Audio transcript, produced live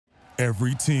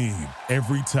Every team,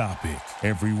 every topic,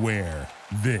 everywhere.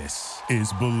 This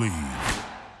is Believe.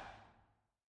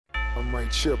 I'm Mike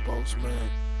Chipos, man.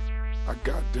 I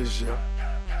got this, yeah.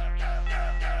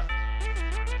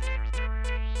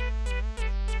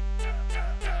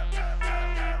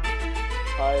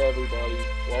 Hi, everybody.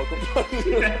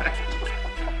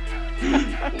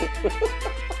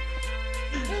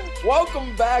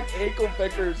 Welcome back, Ankle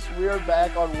Pickers. We are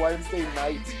back on Wednesday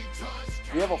night.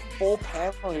 We have a full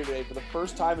panel here today for the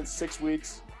first time in 6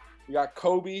 weeks. We got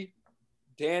Kobe,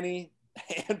 Danny,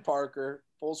 and Parker.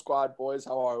 Full squad, boys.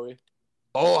 How are we?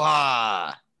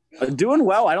 Oha! Doing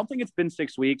well. I don't think it's been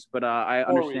 6 weeks, but I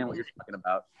 4 understand what weeks. you're talking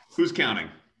about. Who's counting?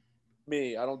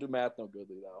 Me. I don't do math no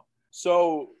goodly, though.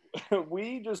 So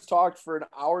we just talked for an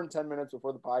hour and 10 minutes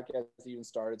before the podcast even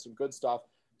started. Some good stuff.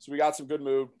 So we got some good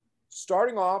move.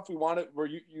 Starting off, you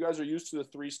guys are used to the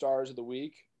 3 stars of the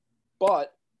week,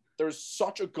 but there's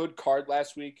such a good card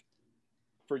last week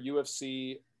for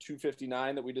UFC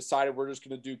 259 that we decided we're just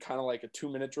going to do kind of like a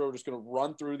 2-minute drill. We're just going to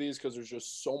run through these because there's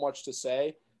just so much to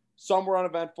say. Some were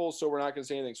uneventful, so we're not going to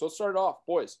say anything. So let's start it off,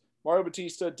 boys. Mario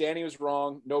Batista, Danny was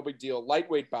wrong. No big deal.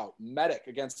 Lightweight bout, Medic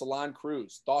against Alon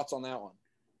Cruz. Thoughts on that one?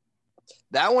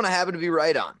 That one I happen to be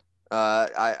right on.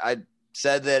 I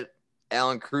said that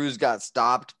Alon Cruz got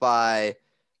stopped by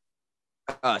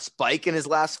Spike in his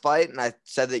last fight, and I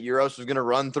said that Euros was going to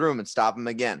run through him and stop him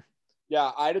again.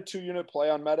 Yeah, I had a 2-unit play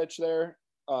on Medic there,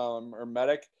 or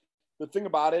Medic. The thing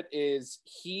about it is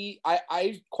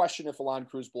I question if Alon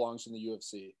Cruz belongs in the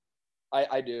UFC.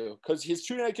 I do, because his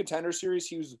 2-night contender series,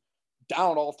 he was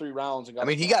down all 3 rounds. And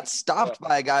he got stopped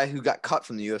by a guy who got cut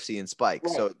from the UFC in Spike.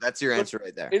 Right. So that's your answer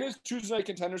right there. In his Tuesday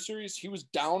contender series, he was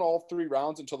down all 3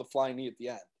 rounds until the flying knee at the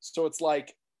end. So it's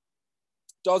like,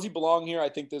 does he belong here? I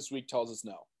think this week tells us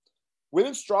no.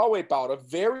 Women's strawweight bout, a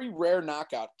very rare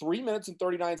knockout. 3 minutes and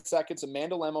 39 seconds.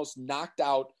 Amanda Lemos knocked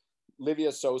out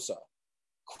Livia Sosa.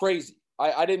 Crazy.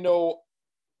 I didn't know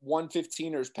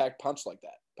 115ers pack punch like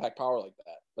that, pack power like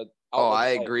that. But I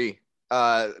agree.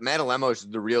 Amanda Lemos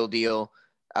is the real deal.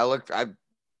 I'm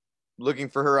looking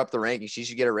for her up the ranking. She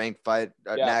should get a ranked fight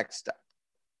next.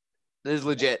 This is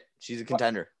legit. She's a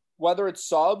contender. Whether it's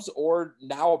subs or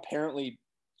now apparently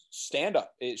stand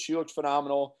up, she looked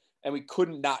phenomenal, and we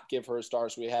couldn't not give her a star,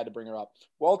 so we had to bring her up.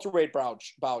 Welterweight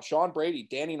bout, Sean Brady,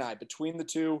 Danny and I, between the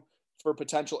two for a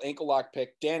potential ankle lock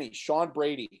pick. Danny, Sean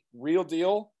Brady, real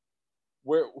deal.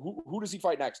 Who does he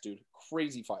fight next, dude?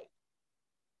 Crazy fight.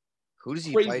 Who does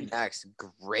he fight next?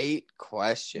 Great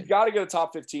question. You got to get a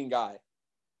top 15 guy.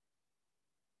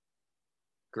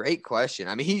 Great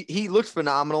question. He looked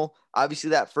phenomenal. Obviously,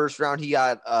 that first round, he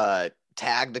got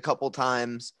tagged a couple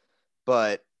times,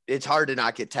 but it's hard to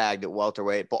not get tagged at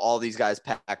welterweight. But all these guys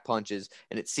pack punches,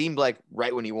 and it seemed like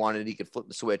right when he wanted, he could flip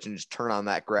the switch and just turn on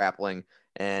that grappling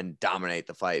and dominate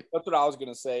the fight. That's what I was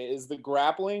going to say, is the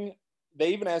grappling. They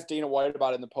even asked Dana White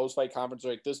about it in the post-fight conference.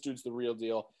 Like, this dude's the real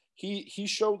deal. He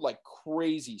showed like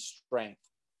crazy strength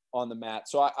on the mat.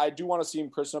 So I do want to see him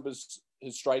crispen up his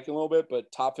striking a little bit,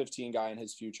 but top 15 guy in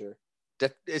his future.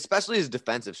 Especially his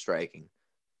defensive striking.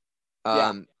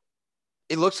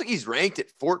 It looks like he's ranked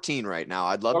at 14 right now.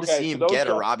 I'd love to see him get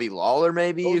a Robbie Lawler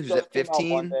maybe, who's at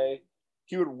 15.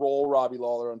 He would roll Robbie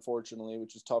Lawler, unfortunately,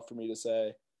 which is tough for me to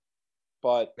say.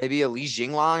 But maybe a Li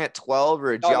Jingliang at 12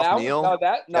 or a Geoff Neal.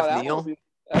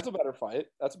 That's a better fight.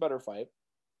 That's a better fight.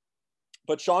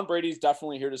 But Sean Brady's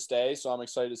definitely here to stay, so I'm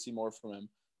excited to see more from him.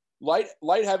 Light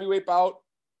heavyweight bout,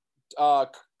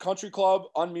 Country Club,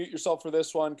 unmute yourself for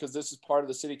this one because this is part of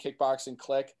the City Kickboxing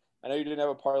Click. I know you didn't have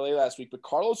a parlay last week, but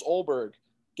Carlos Olberg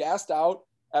gassed out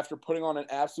after putting on an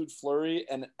absolute flurry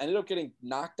and ended up getting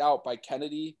knocked out by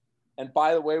Kennedy. And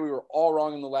by the way, we were all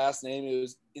wrong in the last name. It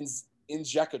was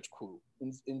Nzechukwu.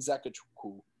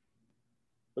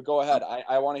 But go ahead.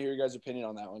 I want to hear your guys' opinion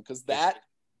on that one because that –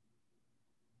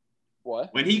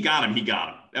 what? When he got him,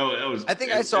 That was. I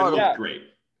think I saw it. Great.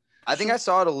 I think I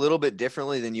saw it a little bit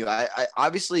differently than you. I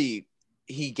obviously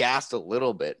he gassed a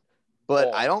little bit,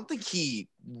 but I don't think he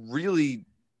really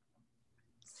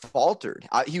faltered.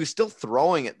 He was still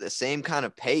throwing at the same kind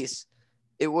of pace.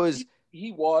 It was.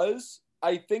 He was.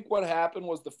 I think what happened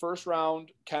was the first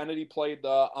round, Kennedy played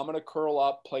I'm going to curl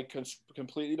up, play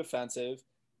completely defensive.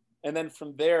 And then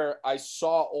from there, I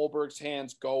saw Olberg's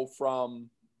hands go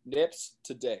from nips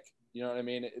to dick. You know what I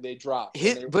mean? They dropped.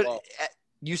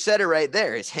 You said it right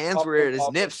there. His hands were at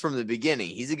his nips from the beginning.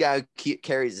 He's a guy who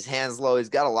carries his hands low. He's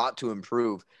got a lot to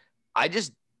improve. I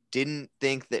just didn't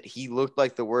think that he looked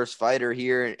like the worst fighter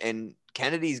here. And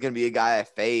Kennedy's going to be a guy I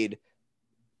fade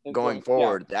going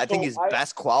forward. I think his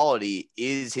best quality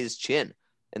is his chin.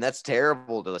 And that's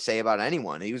terrible to say about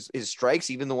anyone. His strikes,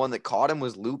 even the one that caught him,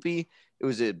 was loopy. It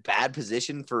was a bad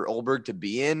position for Olberg to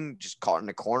be in, just caught in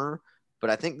a corner. But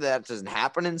I think that doesn't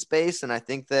happen in space, and I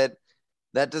think that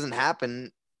doesn't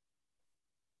happen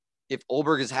if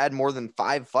Olberg has had more than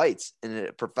 5 fights in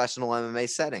a professional MMA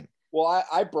setting. Well,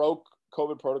 I broke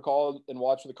COVID protocol and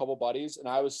watched with a couple buddies, and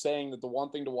I was saying that the one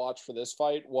thing to watch for this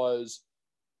fight was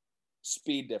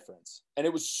speed difference. And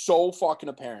it was so fucking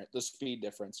apparent, the speed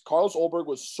difference. Carlos Olberg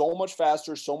was so much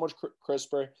faster, so much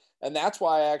crisper, and that's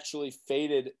why I actually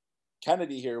faded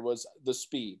Kennedy here, was the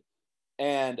speed.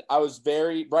 And I was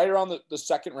right around the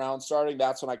second round starting,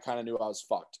 that's when I kind of knew I was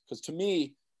fucked. Because to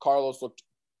me, Carlos looked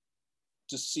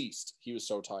deceased. He was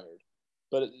so tired.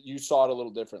 But you saw it a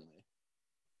little differently.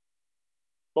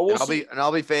 But we'll see.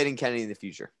 I'll be fading Kennedy in the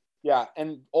future. Yeah,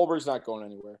 and Olberg's not going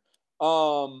anywhere.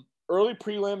 Early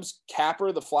prelims,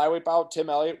 Capper, the flyweight bout, Tim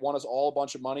Elliott won us all a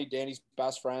bunch of money. Danny's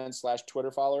best friend /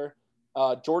 Twitter follower.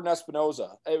 Jordan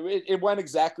Espinoza. It went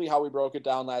exactly how we broke it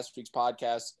down last week's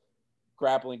podcast.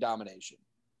 Grappling domination.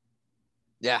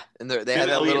 Yeah, and they had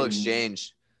that little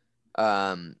exchange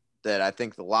that I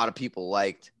think a lot of people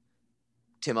liked.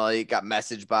 Tim Elliott got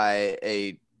messaged by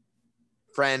a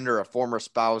friend or a former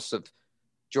spouse of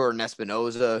Jordan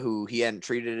Espinoza, who he hadn't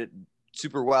treated it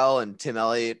super well, and Tim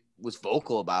Elliott was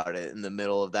vocal about it in the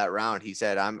middle of that round. He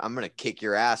said, I'm going to kick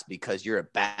your ass because you're a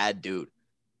bad dude.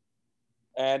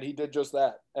 And he did just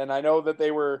that. And I know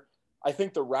that I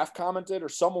think the ref commented or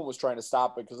someone was trying to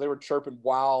stop it because they were chirping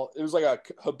while it was like a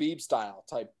Habib style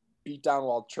type beat down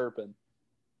while chirping.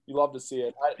 You love to see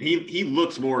it. He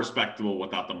looks more respectable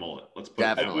without the mullet. Let's put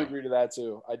it that way. I do agree to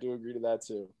that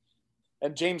too.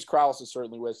 And James Krause is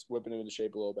certainly whipping him into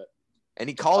shape a little bit. And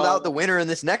he called out the winner in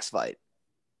this next fight.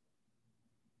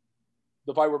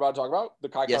 The fight we're about to talk about? The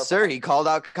Kai Yes, sir. He called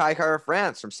out Kai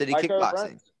Kara-France from City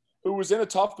Kickboxing. Who was in a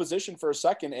tough position for a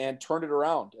second and turned it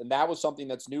around. And that was something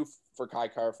that's new for Kai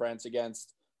Kara-France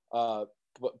against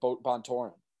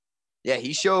Bontorin. Yeah,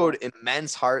 he showed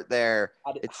immense heart there.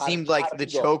 It seemed like the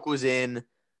choke was in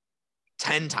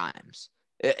 10 times.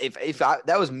 If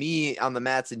that was me on the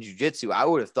mats in jiu-jitsu, I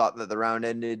would have thought that the round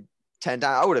ended 10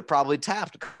 times. I would have probably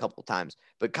tapped a couple times.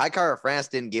 But Kai Kara-France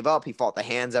didn't give up. He fought the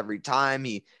hands every time.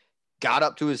 He got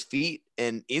up to his feet,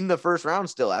 and in the first round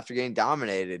still, after getting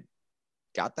dominated,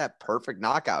 got that perfect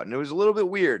knockout. And it was a little bit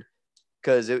weird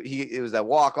because it was that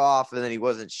walk-off, and then he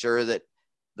wasn't sure that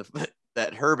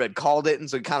that Herb had called it, and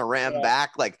so he kind of ran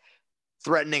back, like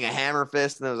threatening a hammer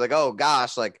fist, and it was like, oh,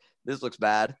 gosh, like, this looks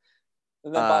bad.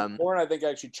 And then Bontorin, I think,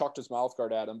 actually chucked his mouth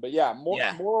guard at him. But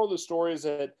moral of the story is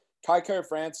that Kai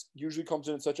Kara-France usually comes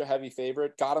in such a heavy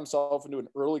favorite, got himself into an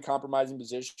early compromising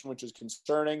position, which is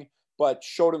concerning, but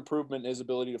showed improvement in his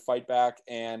ability to fight back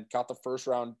and got the first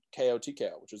round KO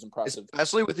TKO, which is impressive.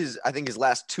 Especially with his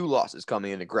last 2 losses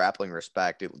coming into grappling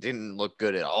respect. It didn't look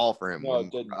good at all for him. No,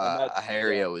 it didn't.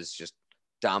 Aharia was just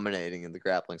dominating in the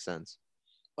grappling sense.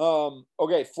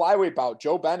 Okay, flyweight bout.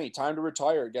 Joe Benny, time to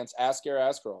retire against Askar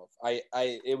Askarov.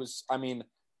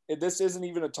 This isn't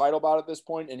even a title bout at this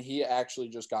point, and he actually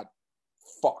just got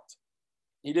fucked.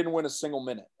 He didn't win a single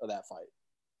minute of that fight.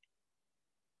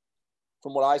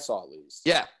 From what I saw, at least.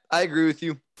 Yeah, I agree with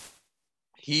you.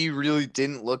 He really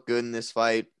didn't look good in this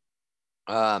fight.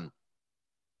 I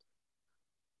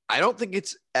don't think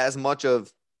it's as much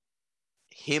of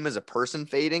him as a person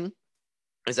fading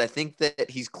as I think that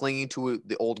he's clinging to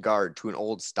the old guard, to an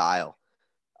old style.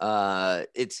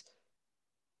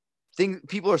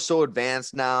 People are so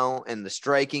advanced now, and the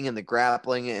striking and the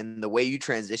grappling and the way you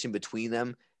transition between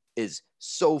them is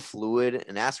so fluid,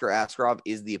 and Askar Askarov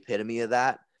is the epitome of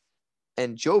that.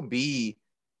 And Joe B,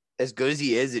 as good as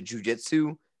he is at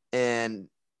jiu-jitsu and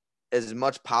as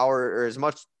much power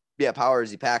power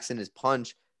as he packs in his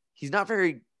punch, he's not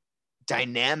very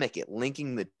dynamic at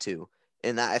linking the two.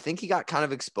 And I think he got kind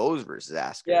of exposed versus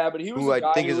Askar. Yeah, but he was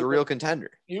I think is a real contender.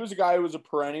 He was a guy who was a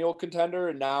perennial contender,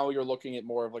 and now you're looking at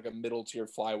more of like a middle tier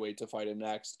flyweight to fight him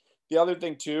next. The other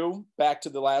thing too, back to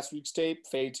the last week's tape,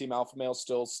 Fade Team Alpha Male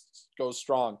still goes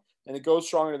strong. And it goes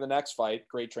strong into the next fight.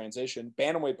 Great transition.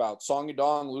 Bantamweight bout. Song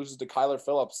Yadong loses to Kyler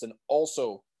Phillips, and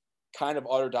also kind of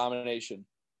utter domination.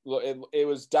 It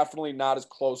was definitely not as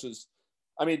close as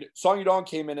 – I mean, Song Yadong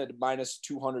came in at minus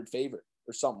 200 favorite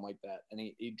or something like that, and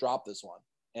he dropped this one.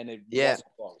 And it wasn't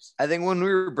close. I think when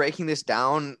we were breaking this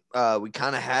down, we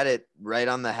kind of had it right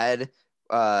on the head.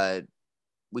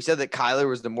 We said that Kyler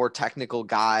was the more technical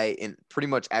guy in pretty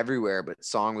much everywhere, but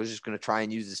Song was just going to try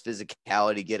and use his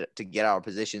physicality to get out of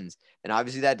positions. And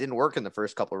obviously that didn't work in the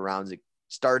first couple of rounds. It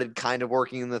started kind of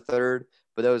working in the third,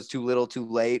 but that was too little too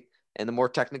late. And the more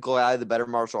technical guy, the better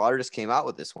martial artist came out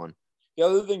with this one. The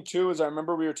other thing, too, is I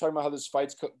remember we were talking about how this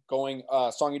fight's going,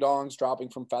 Song Yadong's dropping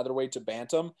from featherweight to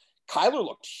bantam. Kyler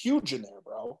looked huge in there,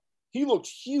 bro. He looked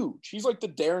huge. He's like the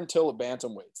Darren Till of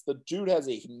bantamweights. The dude has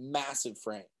a massive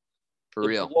frame. For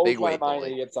real. It blows Big my weight mind that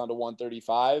bully. he gets down to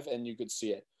 135, and you could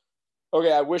see it.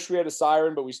 Okay, I wish we had a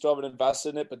siren, but we still haven't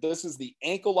invested in it. But this is the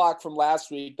ankle lock from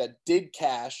last week that did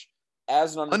cash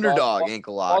as an Underdog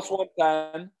ankle lock. Plus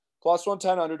 110. Plus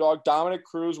 110 underdog. Dominic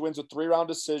Cruz wins a 3-round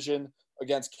decision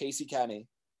against Casey Kenny.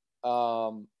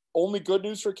 Only good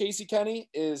news for Casey Kenny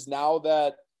is now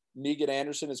that Negan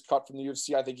Anderson is cut from the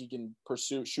UFC, I think he can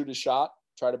shoot his shot,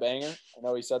 try to bang her. I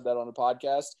know he said that on a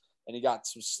podcast, and he got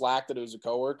some slack that it was a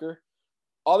coworker.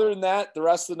 Other than that, the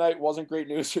rest of the night wasn't great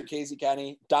news for Casey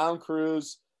Kenny. Dom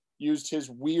Cruz used his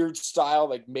weird style,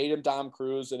 like made him Dom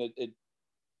Cruz, and it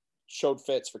showed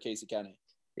fits for Casey Kenny.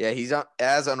 Yeah, he's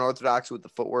as unorthodox with the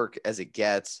footwork as it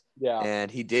gets. Yeah. And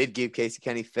he did give Casey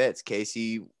Kenny fits.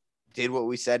 Casey did what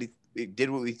we said. He did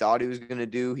what we thought he was going to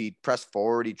do. He pressed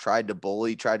forward. He tried to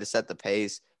bully, tried to set the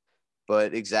pace.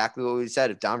 But exactly what we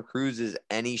said, if Dom Cruz is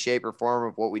any shape or form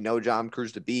of what we know Dom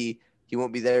Cruz to be, he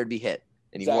won't be there to be hit.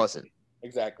 And he wasn't.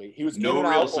 Exactly. He was No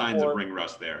real signs of ring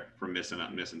rust there from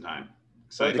missing time.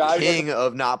 So the king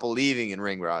of not believing in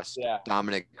ring rust, Yeah.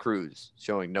 Dominic Cruz,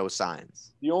 showing no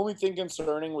signs. The only thing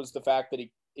concerning was the fact that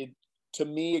to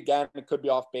me, again, it could be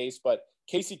off base, but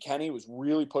Casey Kenny was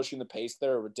really pushing the pace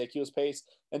there, a ridiculous pace.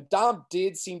 And Dom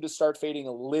did seem to start fading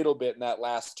a little bit in that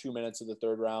last 2 minutes of the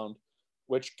third round,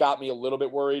 which got me a little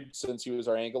bit worried since he was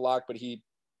our ankle lock, but he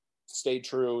stayed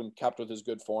true and kept with his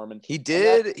good form. And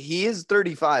he is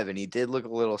 35 and he did look a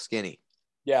little skinny.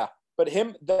 Yeah. But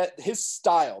his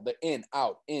style, the in,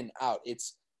 out,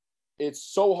 it's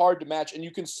so hard to match. And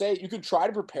you can try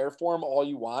to prepare for him all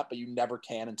you want, but you never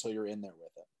can until you're in there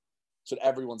with him. That's what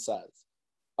everyone says.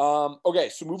 Okay,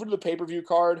 so moving to the pay-per-view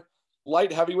card,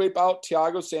 light heavyweight bout,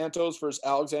 Thiago Santos versus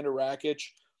Alexander Rakic.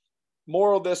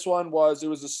 Moral of this one was it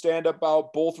was a stand-up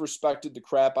bout. Both respected the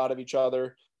crap out of each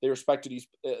other. They respected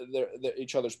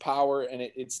each other's power, and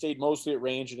it stayed mostly at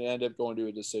range, and it ended up going to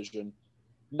a decision.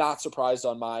 Not surprised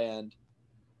on my end.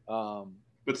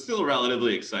 But still a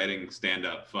relatively exciting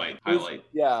stand-up fight highlight.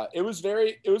 It was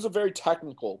a very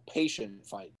technical, patient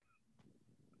fight.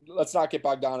 Let's not get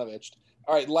Bogdanovich.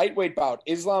 All right, lightweight bout.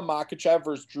 Islam Makhachev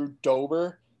versus Drew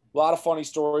Dober. A lot of funny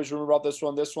stories remember about this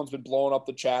one. This one's been blowing up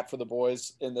the chat for the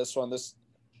boys in this one.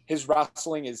 His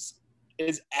wrestling is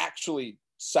actually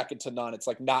second to none. It's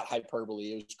like not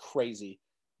hyperbole. It was crazy.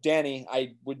 Danny,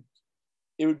 it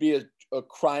would be a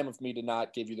crime of me to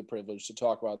not give you the privilege to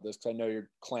talk about this because I know you're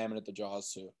clamming at the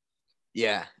jaws too.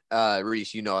 Yeah.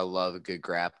 Reese, you know I love a good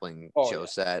grappling show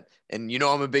set. And you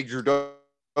know I'm a big Drew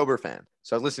Dober fan.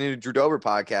 So I was listening to Drew Dober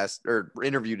podcast or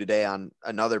interview today on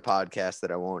another podcast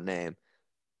that I won't name.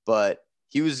 But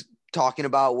he was talking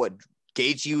about what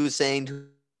Gaethje was saying to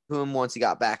him once he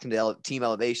got back into Team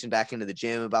Elevation, back into the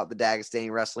gym, about the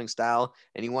Dagestani wrestling style.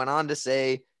 And he went on to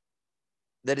say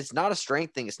that it's not a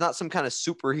strength thing. It's not some kind of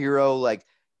superhero. Like,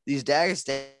 these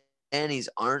Dagestanis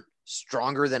aren't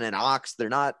stronger than an ox. They're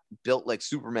not built like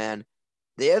Superman.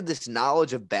 They have this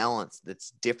knowledge of balance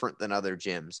that's different than other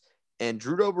gyms. And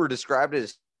Drew Dober described it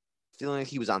as feeling like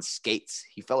he was on skates.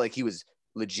 He felt like he was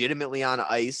legitimately on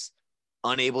ice,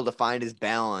 unable to find his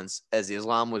balance as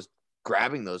Islam was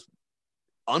grabbing those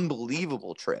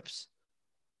unbelievable trips.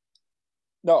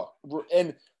 No,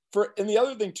 and the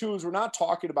other thing too is we're not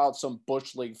talking about some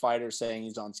Bush League fighter saying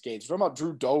he's on skates. We're talking about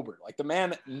Drew Dober. Like, the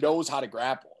man knows how to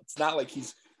grapple. It's not like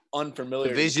he's unfamiliar.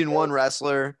 Division I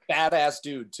wrestler. Badass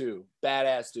dude too.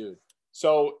 Badass dude.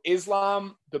 So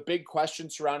Islam, the big question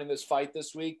surrounding this fight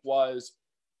this week was,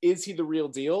 is he the real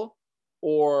deal,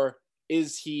 or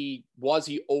was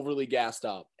he overly gassed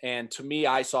up? And to me,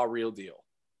 I saw real deal.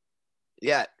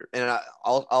 Yeah, and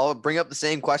I'll bring up the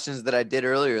same questions that I did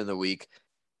earlier in the week,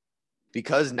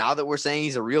 because now that we're saying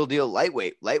he's a real deal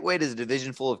lightweight is a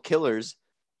division full of killers.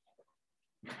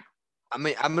 I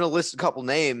mean, I'm going to list a couple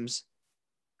names,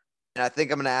 and I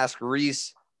think I'm going to ask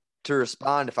Reese to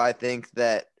respond if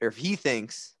he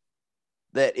thinks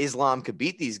that Islam could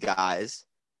beat these guys.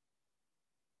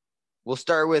 We'll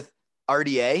start with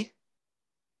RDA.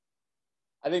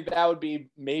 I think that would be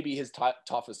maybe his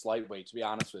toughest lightweight, to be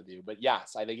honest with you. But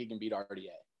yes, I think he can beat RDA.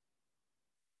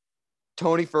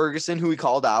 Tony Ferguson, who he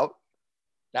called out.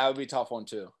 That would be a tough one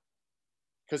too,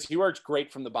 because he works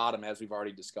great from the bottom, as we've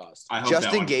already discussed. I hope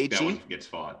Justin that Gaethje one gets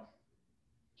fought.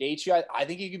 Gaethje, I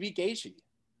think he could beat Gaethje.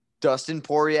 Dustin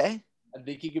Poirier. I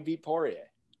think he could beat Poirier.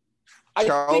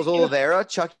 Charles Oliveira,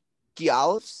 Chucky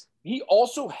Olives. He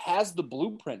also has the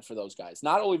blueprint for those guys.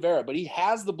 Not Oliveira, but he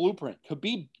has the blueprint.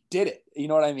 Khabib did it. You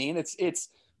know what I mean? It's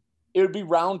it would be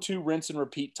round 2, rinse and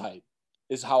repeat type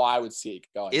is how I would see it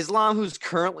going. Islam, who's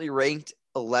currently ranked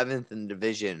 11th in the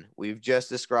division, we've just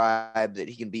described that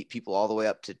he can beat people all the way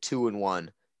up to 2-1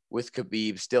 with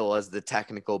Khabib still as the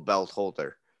technical belt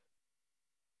holder.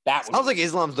 That sounds like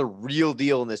Islam's the real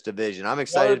deal in this division. I'm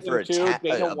excited for a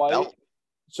belt.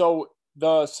 So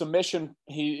the submission,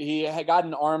 he had got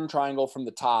an arm triangle from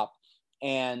the top,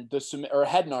 and or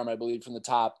head and arm, I believe, from the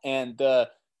top, and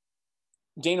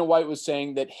Dana White was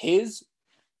saying that his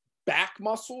back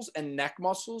muscles and neck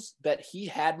muscles, that he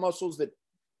had muscles that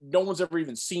no one's ever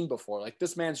even seen before. Like,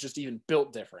 this man's just even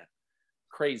built different.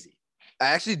 Crazy. I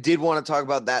actually did want to talk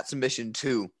about that submission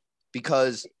too,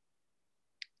 because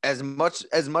as much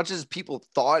as people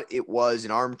thought it was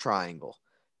an arm triangle,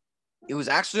 it was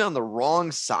actually on the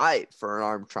wrong side for an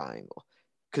arm triangle,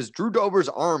 because Drew Dober's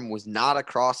arm was not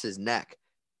across his neck.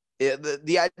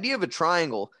 The idea of a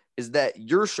triangle is that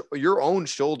your own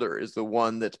shoulder is the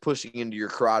one that's pushing into your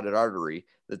carotid artery,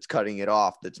 that's cutting it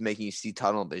off, that's making you see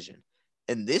tunnel vision.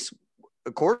 And this,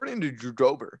 according to Drew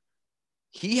Dober,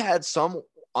 he had some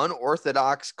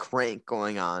unorthodox crank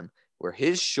going on where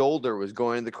his shoulder was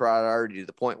going to the carotid artery to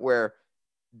the point where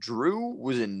Drew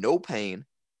was in no pain.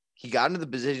 He got into the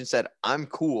position, said, "I'm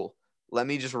cool. Let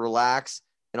me just relax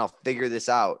and I'll figure this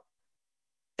out."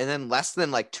 And then less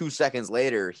than like 2 seconds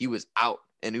later, he was out,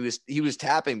 and he was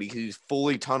tapping because he was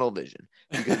fully tunnel vision,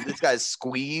 because of this guy's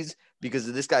squeeze, because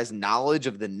of this guy's knowledge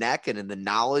of the neck and in the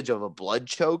knowledge of a blood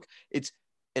choke. It's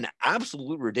an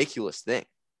absolute ridiculous thing.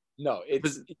 No,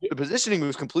 the positioning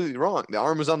was completely wrong. The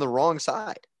arm was on the wrong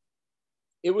side.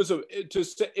 It was a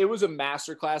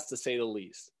masterclass, to say the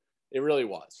least. It really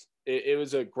was. It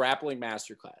was a grappling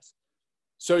masterclass.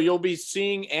 So you'll be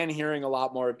seeing and hearing a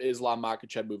lot more of Islam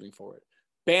Makhachev moving forward.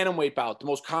 Bantamweight bout, the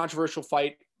most controversial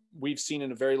fight we've seen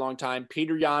in a very long time.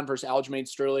 Peter Yan versus Aljamain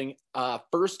Sterling.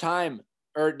 First time,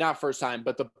 or not first time,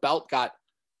 but the belt got,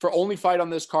 for only fight on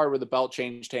this card where the belt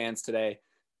changed hands today.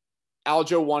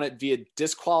 Aljo won it via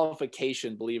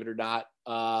disqualification, believe it or not.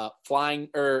 Flying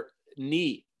or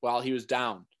knee while he was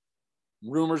down.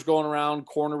 Rumors going around,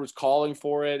 corner was calling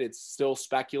for it. It's still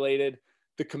speculated.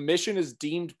 The commission has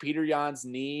deemed Peter Yan's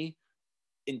knee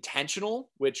intentional,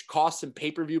 which cost him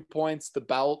pay-per-view points, the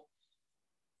belt.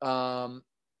 And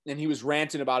he was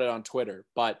ranting about it on Twitter.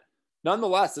 But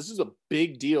nonetheless, this is a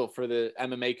big deal for the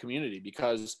MMA community,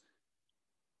 because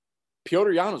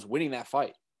Petr Yan was winning that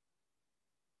fight.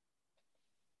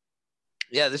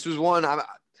 Yeah, this was one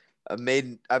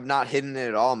I've not hidden it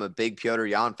at all. I'm a big Petr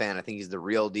Yan fan. I think he's the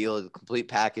real deal, the complete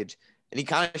package. And he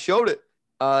kind of showed it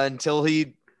until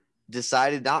he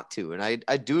decided not to. And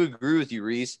I do agree with you,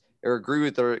 Reese, or agree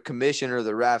with the commission or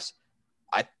the refs.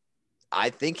 I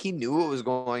think he knew what was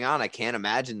going on. I can't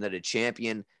imagine that a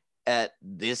champion at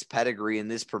this pedigree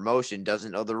and this promotion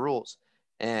doesn't know the rules.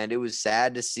 And it was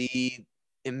sad to see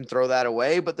him throw that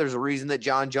away, but there's a reason that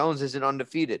John Jones isn't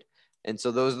undefeated. And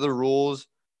so those are the rules.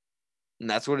 And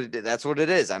that's what it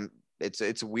is.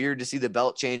 It's weird to see the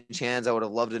belt change hands. I would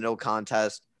have loved a no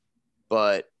contest,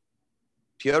 but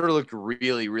Petr looked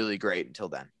really, really great until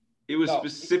then. It was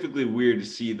specifically weird to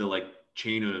see the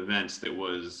chain of events it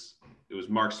was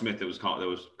Mark Smith that was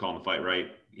calling the fight,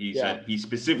 right? He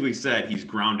specifically said he's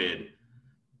grounded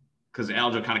because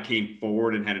Aljo kind of came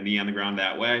forward and had a knee on the ground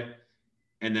that way.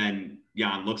 And then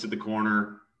Yan looks at the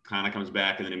corner, kind of comes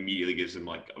back, and then immediately gives him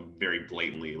a very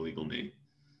blatantly illegal knee.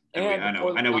 And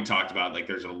I know we talked about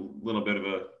there's a little bit of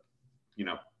a,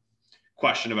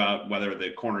 question about whether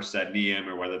the corner said knee him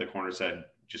or whether the corner said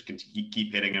just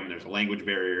keep hitting him. There's a language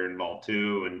barrier involved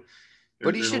too. And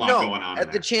but he should know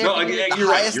at the champion, the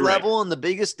highest level and the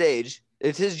biggest stage,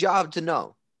 it's his job to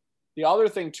know. The other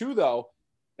thing too, though,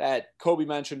 that Kobe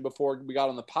mentioned before we got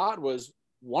on the pod was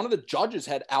one of the judges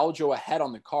had Aljo ahead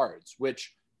on the cards,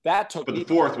 which that took. But the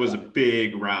fourth was a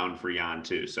big round for Yan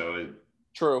too. So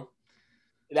true.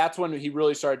 That's when he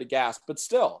really started to gasp. But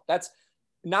still, that's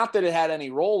not that it had any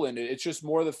role in it. It's just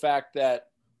more the fact that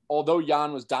although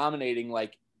Yan was dominating,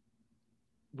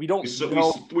 we don't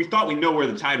know. We thought we know where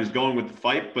the tide was going with the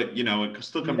fight, but it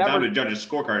still comes down to the judge's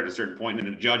scorecard at a certain point, and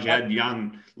the judge had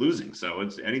Yan losing, so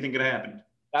anything could have happened.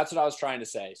 That's what I was trying to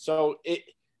say. So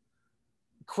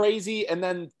crazy, and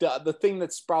then the thing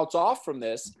that sprouts off from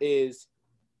this is,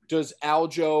 does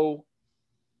Aljo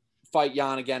fight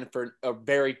Yan again for a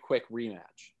very quick rematch?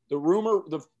 The rumor,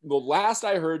 the last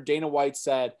I heard, Dana White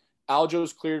said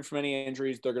Aljo's cleared from any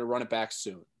injuries. They're going to run it back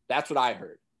soon. That's what I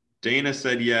heard. Dana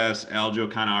said yes. Aljo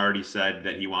kind of already said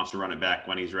that he wants to run it back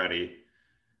when he's ready,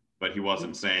 but he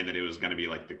wasn't saying that it was going to be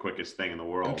the quickest thing in the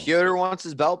world. And Petr wants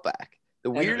his belt back.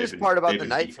 The weirdest part about the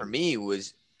night for me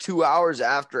was 2 hours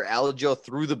after Aljo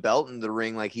threw the belt in the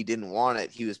ring like he didn't want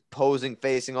it. He was posing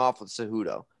facing off with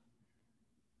Cejudo.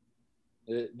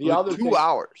 The other 2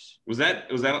 hours. Was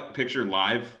that picture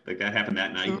live? Like that happened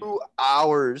that night? 2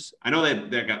 hours. I know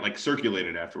that got like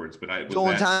circulated afterwards, but The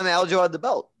only time Aljo had the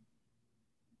belt.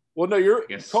 Well, no,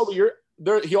 Kobe, you're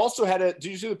there. He also had did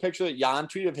you see the picture that Jan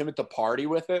tweeted of him at the party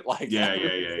with it? Like, yeah.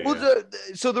 Well,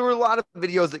 so there were a lot of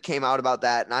videos that came out about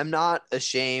that, and I'm not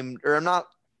ashamed or I'm not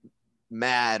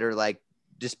mad or like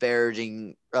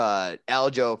disparaging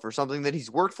Aljo for something that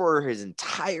he's worked for his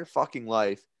entire fucking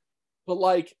life. But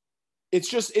like, it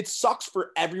sucks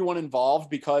for everyone involved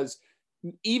because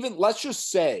even let's just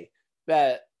say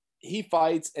that he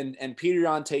fights and Peter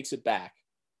Yan takes it back.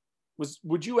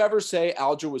 Would you ever say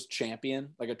Aljo was champion,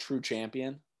 like a true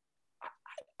champion?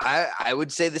 I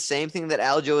would say the same thing that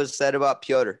Aljo has said about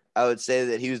Piotr. I would say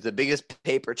that he was the biggest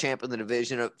paper champ in the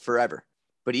division forever.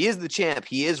 But he is the champ.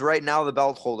 He is right now the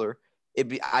belt holder.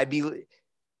 I'd be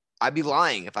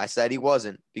lying if I said he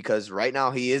wasn't, because right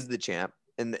now he is the champ.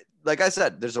 And like I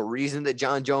said, there's a reason that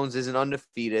John Jones isn't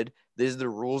undefeated. These are the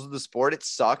rules of the sport. It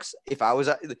sucks. If I was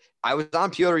on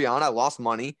Piotr Yan, I lost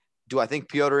money. Do I think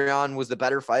Piotr Yan was the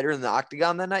better fighter in the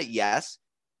octagon that night? Yes.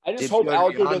 I just hope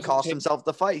Aljo doesn't cost himself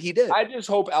the fight. He did. I just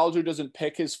hope Aljo doesn't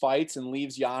pick his fights and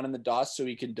leaves Yan in the dust so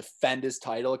he can defend his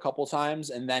title a couple times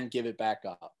and then give it back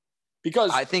up.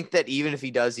 Because I think that even if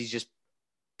he does, he's just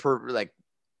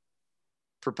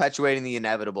perpetuating the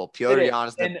inevitable. Piotr Yan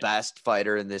is the best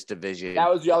fighter in this division.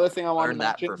 That was the other thing I wanted to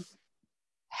mention. That for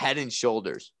head and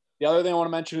shoulders. The other thing I want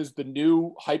to mention is the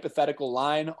new hypothetical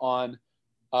line on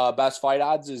Best Fight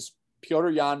Odds is Piotr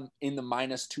Yan in the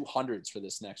minus 200s for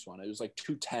this next one. It was like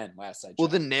 210 last I checked. Well,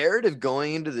 the narrative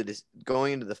going into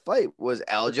the fight was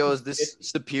Aljo is this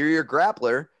superior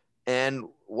grappler, and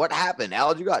what happened?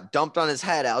 Aljo got dumped on his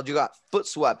head. Aljo got foot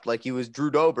swept like he was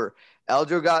Drew Dober.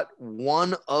 Aljo got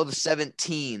 1 of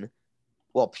 17,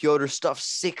 while Piotr stuffed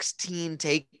 16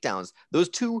 takedowns. Those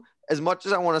two, as much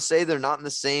as I want to say they're not in the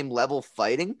same level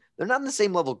fighting, they're not in the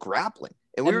same level grappling.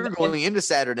 And we were going into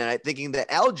Saturday night thinking that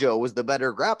Aljo was the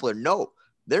better grappler. No,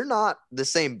 they're not the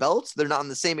same belts. They're not in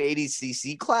the same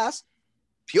ADCC class.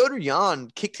 Piotr Yan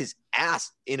kicked his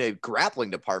ass in a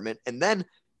grappling department, and then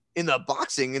in the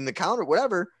boxing, in the counter,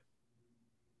 whatever.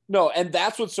 No, and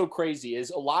that's what's so crazy is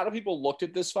a lot of people looked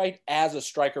at this fight as a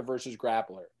striker versus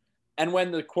grappler. And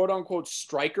when the quote-unquote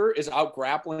striker is out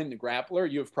grappling the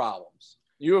grappler, you have problems.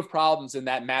 You have problems in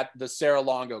the Sarah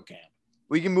Longo camp.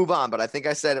 We can move on, but I think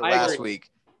I said it last week.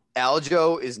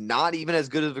 Aljo is not even as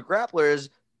good of a grappler as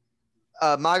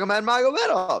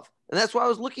Magomedov. And that's why I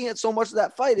was looking at so much of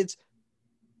that fight.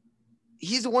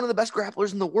 He's one of the best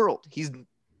grapplers in the world. He's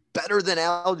better than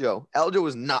Aljo. Aljo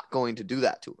is not going to do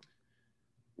that to him.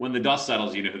 When the dust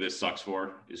settles, you know who this sucks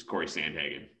for is Corey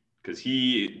Sandhagen, because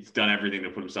he's done everything to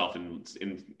put himself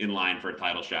in line for a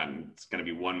title shot, and it's going to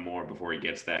be one more before he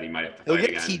gets that. He might have to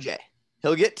fight again.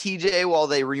 He'll get TJ while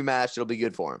they rematch. It'll be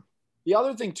good for him. The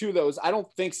other thing, too, though, is I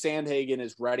don't think Sandhagen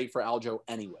is ready for Aljo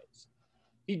anyways.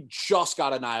 He just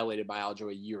got annihilated by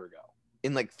Aljo a year ago.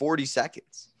 In like 40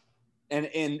 seconds.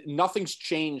 And nothing's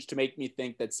changed to make me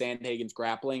think that Sandhagen's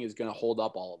grappling is going to hold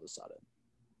up all of a sudden.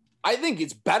 I think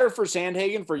it's better for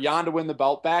Sandhagen for Yan to win the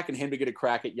belt back and him to get a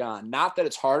crack at Yan. Not that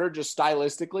it's harder, just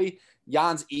stylistically,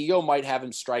 Jan's ego might have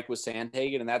him strike with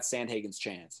Sandhagen, and that's Sandhagen's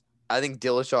chance. I think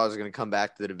Dillashaw is going to come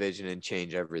back to the division and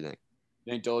change everything.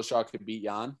 You think Dillashaw could beat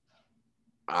Yan?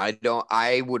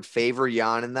 I would favor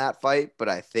Yan in that fight, but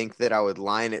I think that I would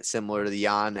line it similar to the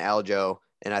Yan Aljo,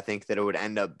 and I think that it would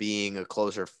end up being a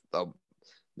closer,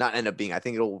 not end up being, I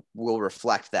think will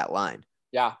reflect that line.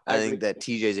 Yeah. I think that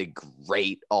TJ is a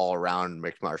great all-around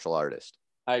mixed martial artist.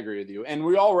 I agree with you. And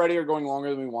we already are going longer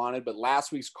than we wanted, but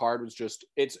last week's card was just,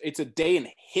 it's a day in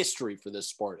history for this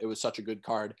sport. It was such a good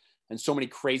card, and so many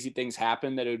crazy things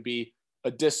happened that it would be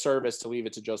a disservice to leave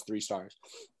it to just 3 stars.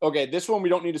 Okay, this one we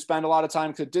don't need to spend a lot of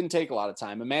time because it didn't take a lot of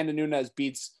time. Amanda Nunes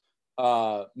beats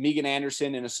Megan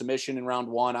Anderson in a submission in round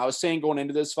 1. I was saying going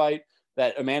into this fight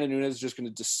that Amanda Nunes is just going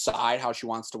to decide how she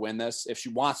wants to win this. If she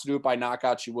wants to do it by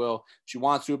knockout, she will. If she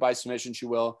wants to do it by submission, she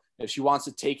will. If she wants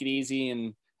to take it easy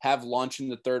and have lunch in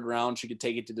the 3rd round, she could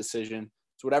take it to decision.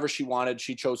 It's whatever she wanted.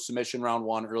 She chose submission round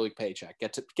 1, early paycheck.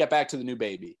 Get back to the new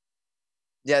baby.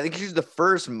 Yeah, I think she's the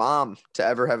first mom to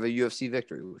ever have a UFC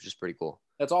victory, which is pretty cool.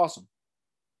 That's awesome.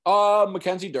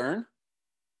 Mackenzie Dern.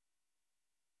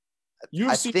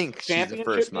 I think she's the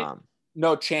first mom.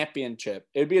 No, championship.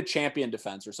 It'd be a champion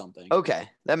defense or something. Okay,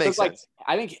 that makes sense.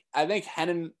 I think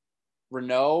Henan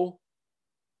Renault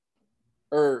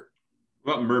or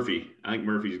what about Murphy? I think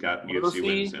Murphy's got UFC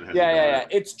wins. And yeah.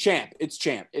 It's champ.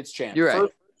 You're right.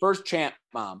 First champ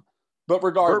mom. But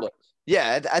regardless.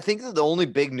 Yeah, I think that the only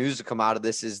big news to come out of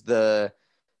this is the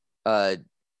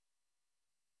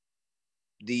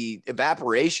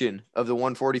evaporation of the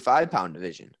 145-pound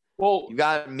division. Well, you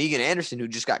got Megan Anderson, who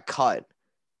just got cut,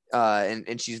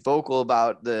 and she's vocal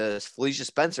about the Felicia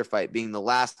Spencer fight being the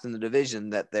last in the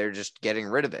division, that they're just getting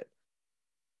rid of it.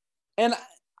 And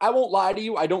I won't lie to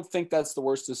you, I don't think that's the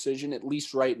worst decision, at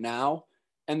least right now.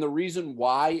 And the reason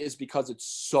why is because it's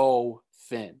so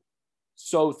thin.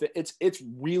 So it's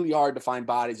really hard to find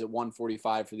bodies at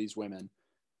 145 for these women.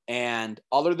 And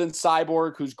other than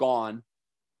Cyborg, who's gone,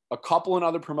 a couple in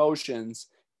other promotions,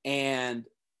 and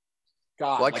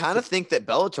God. Well, I kind of think that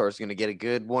Bellator is going to get a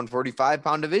good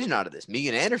 145-pound division out of this.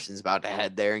 Megan Anderson's about to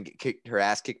head there and get her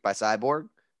ass kicked by Cyborg.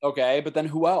 Okay, but then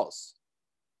who else?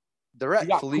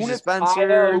 Felicia Spencer.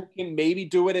 Taya, who can maybe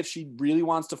do it if she really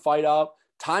wants to fight up.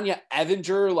 Tanya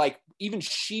Evinger, like even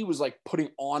she was like putting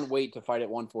on weight to fight at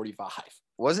 145.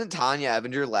 Wasn't Tanya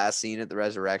Evinger last seen at the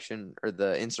Resurrection or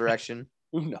the Insurrection?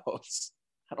 Who knows?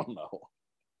 I don't know.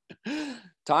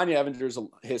 Tanya Evinger's a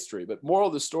history, but moral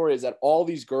of the story is that all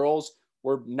these girls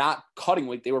were not cutting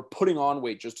weight. They were putting on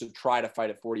weight just to try to fight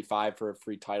at 45 for a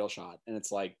free title shot. And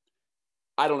it's like,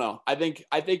 I don't know. I think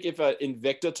if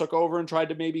Invicta took over and tried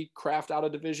to maybe craft out a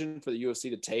division for the UFC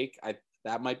to take,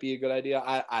 that might be a good idea.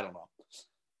 I don't know.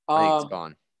 I think it's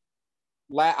gone.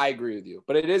 I agree with you,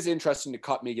 but it is interesting to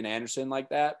cut Megan Anderson like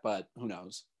that, but who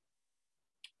knows?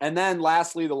 And then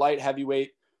lastly, the light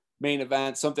heavyweight main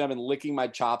event, something I've been licking my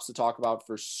chops to talk about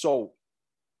for so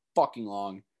fucking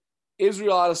long.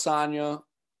 Israel Adesanya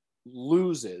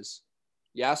loses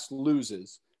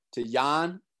to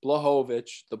Jan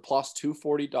Blachowicz, the plus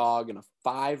 240 dog, in a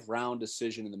 5-round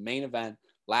decision in the main event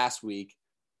last week.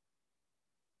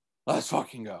 Let's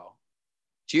fucking go.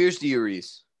 Cheers to you,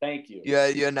 Reese. Thank you. Yeah,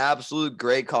 you had an absolute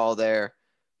great call there.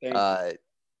 Thank you.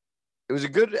 It was a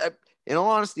good, in all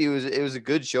honesty, it was a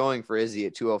good showing for Izzy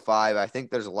at 205. I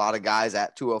think there's a lot of guys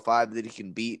at 205 that he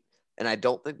can beat, and I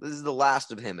don't think this is the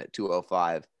last of him at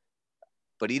 205.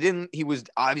 But he was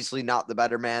obviously not the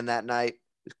better man that night.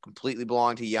 It completely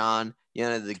belonged to Jan.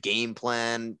 Jan had the game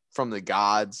plan from the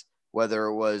gods, whether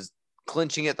it was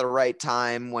clinching at the right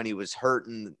time when he was hurt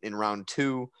in round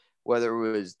 2, whether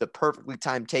it was the perfectly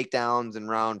timed takedowns in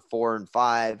round 4 and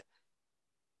 5.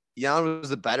 Jan was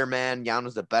the better man. Jan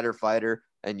was the better fighter,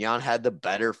 and Jan had the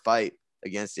better fight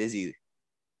against Izzy.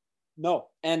 No,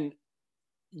 and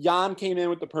Jan came in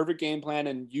with the perfect game plan,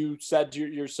 and you said to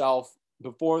yourself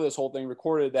before this whole thing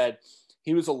recorded that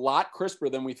he was a lot crisper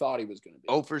than we thought he was going to be.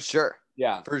 Oh, for sure.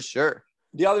 Yeah. For sure.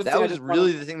 The other that thing was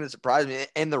really the thing that surprised me.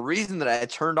 And the reason that I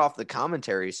turned off the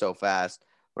commentary so fast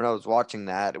when I was watching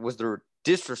that was the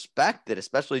disrespect that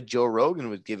especially Joe Rogan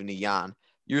was giving to Jan.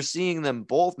 You're seeing them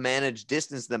both manage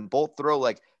distance, them both throw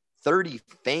like 30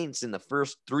 feints in the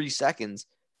first 3 seconds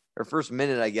or first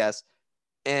minute, I guess.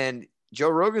 And Joe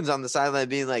Rogan's on the sideline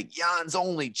being like, Jan's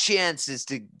only chance is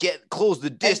to close the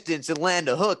distance and land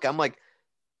a hook. I'm like,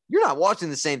 you're not watching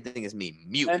the same thing as me.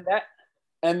 Mute.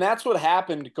 And that's what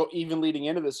happened even leading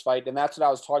into this fight. And that's what I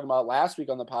was talking about last week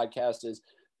on the podcast is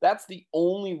that's the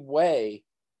only way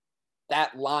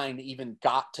that line even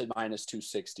got to minus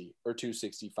 260 or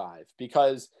 265,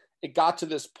 because it got to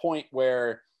this point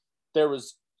where there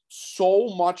was so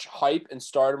much hype and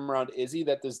stardom around Izzy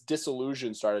that this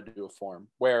disillusion started to form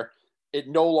where it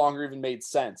no longer even made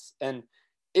sense. And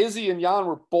Izzy and Jan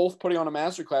were both putting on a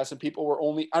masterclass, and people were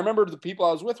I remember the people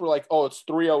I was with were like, oh, it's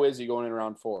 3-0 Izzy going in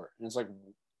round 4. And it's like,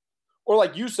 or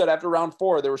like you said, after round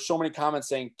 4, there were so many comments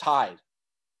saying tied.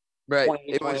 Right.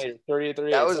 28, 38.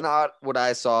 That was not what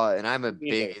I saw, and I'm a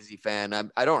big Izzy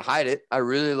fan. I don't hide it. I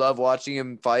really love watching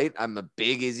him fight. I'm a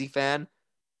big Izzy fan,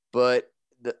 but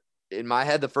in my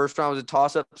head, the first round was a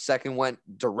toss-up. Second went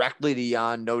directly to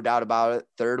Jan, no doubt about it.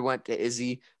 Third went to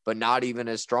Izzy, but not even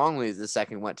as strongly as the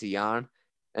second went to Jan.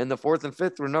 And the fourth and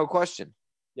fifth were no question.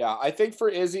 Yeah, I think for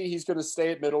Izzy, he's going to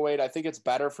stay at middleweight. I think it's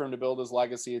better for him to build his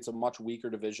legacy. It's a much weaker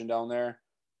division down there.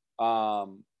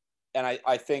 And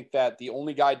I think that the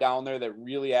only guy down there that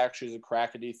really actually is a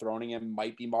crack at dethroning him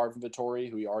might be Marvin Vettori,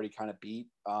 who he already kind of beat.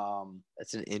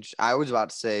 That's an inch. I was about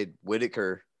to say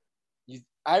Whitaker.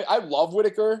 I love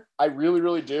Whitaker. I really,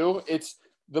 really do. It's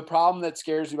the problem that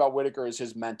scares me about Whitaker is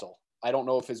his mental. I don't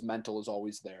know if his mental is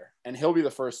always there, and he'll be the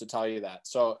first to tell you that.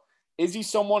 So is he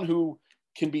someone who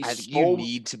can be you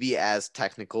need to be as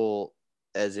technical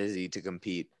as Izzy to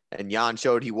compete. And Jan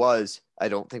showed he was. I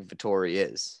don't think Vettori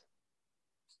is.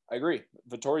 I agree.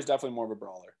 Vittori's definitely more of a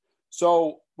brawler.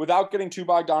 So without getting too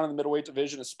bogged down in the middleweight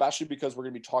division, especially because we're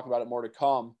going to be talking about it more to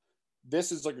come,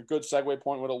 this is like a good segue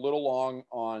point. Went a little long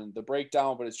on the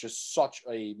breakdown, but it's just such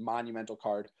a monumental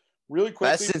card. Really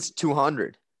quickly. Best since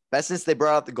 200. Best since they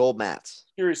brought out the gold mats.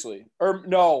 Seriously. Or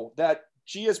no, that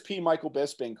GSP Michael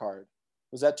Bisping card.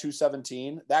 Was that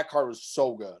 217? That card was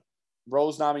so good.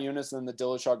 Rose Namajunas and then the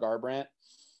Dillashaw Garbrandt.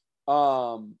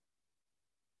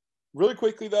 Really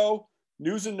quickly, though,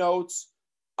 news and notes.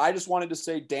 I just wanted to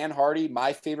say Dan Hardy,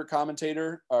 my favorite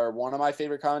commentator, or one of my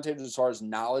favorite commentators as far as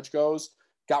knowledge goes,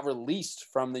 got released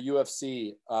from the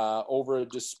UFC over a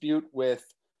dispute with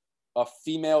a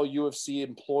female UFC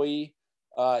employee.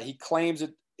 He claims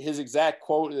that his exact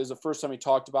quote is the first time he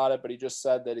talked about it, but he just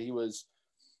said that it was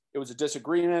a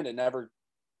disagreement. It never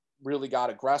really got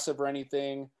aggressive or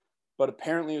anything, but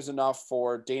apparently it was enough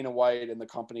for Dana White and the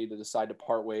company to decide to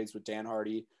part ways with Dan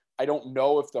Hardy. I don't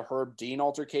know if the Herb Dean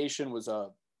altercation was a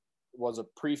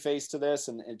preface to this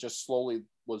and it just slowly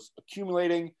was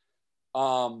accumulating.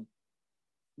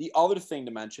 The other thing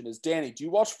to mention is, Danny, do you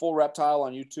watch Full Reptile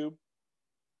on YouTube?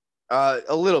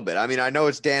 A little bit. I mean, I know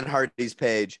it's Dan Hardy's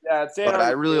page, Yeah, it's Dan but Hardy's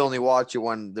I really page. only watch it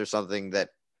when there's something that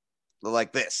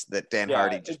like this that Dan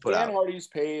Hardy just put Dan out. Hardy's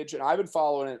page, and I've been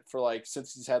following it for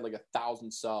since he's had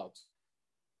 1,000 subs.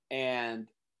 And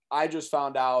I just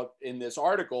found out in this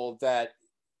article that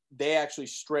they actually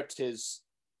stripped his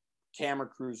camera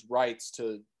crew's rights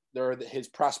to his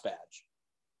press badge.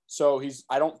 So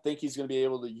I don't think he's going to be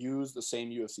able to use the same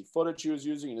UFC footage he was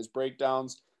using in his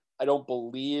breakdowns. I don't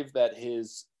believe that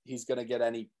he's going to get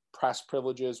any press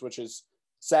privileges, which is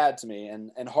sad to me.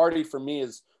 And Hardy for me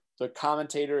is the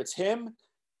commentator. It's him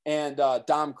and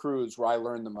Dom Cruz where I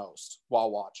learned the most while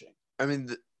watching. I mean,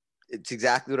 it's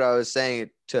exactly what I was saying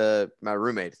to my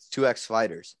roommate. It's two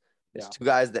ex-fighters. It's two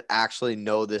guys that actually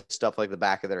know this stuff like the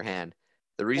back of their hand.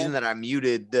 The reason that I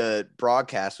muted the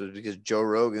broadcast was because Joe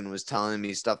Rogan was telling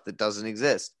me stuff that doesn't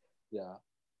exist. Yeah.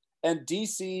 And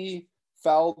DC,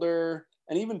 Felder,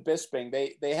 and even Bisping,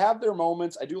 they have their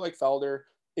moments. I do like Felder.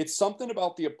 It's something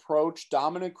about the approach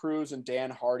Dominic Cruz and Dan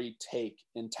Hardy take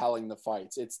in telling the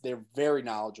fights. They're very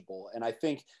knowledgeable. And I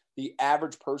think the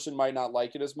average person might not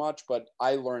like it as much, but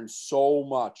I learned so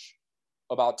much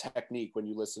about technique when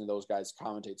you listen to those guys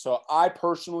commentate. So I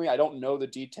don't know the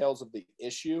details of the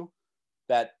issue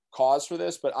that caused for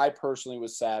this, but I personally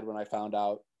was sad when I found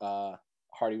out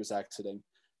Hardy was exiting.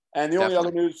 And the only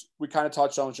other news we kind of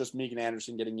touched on was just Megan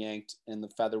Anderson getting yanked and the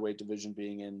featherweight division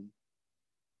being in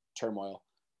turmoil.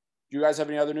 Do you guys have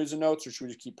any other news and notes, or should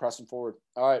we just keep pressing forward?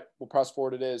 All right, we'll press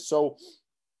forward it is. So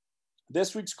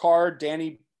this week's card,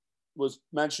 Danny was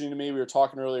mentioning to me, we were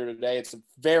talking earlier today, it's a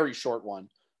very short one.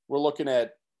 We're looking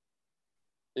at,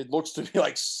 it looks to be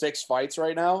 6 fights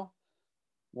right now.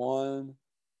 One.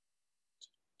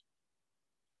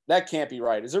 That can't be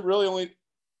right. Is it really only?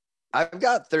 I've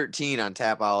got 13 on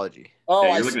Tapology. Oh,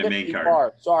 Yeah, I you're looking at skipped main too card.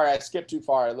 far. Sorry, I skipped too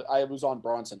far. I was on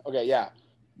Bronson. Okay, yeah.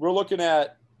 We're looking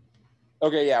at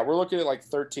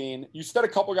 13. You said a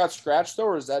couple got scratched, though,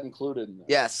 or is that included in there?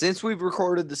 Yeah, since we've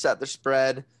recorded the Set the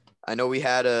Spread, I know we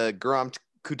had a Guram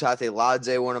Kutate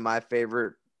Ladze, one of my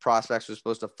favorite prospects, was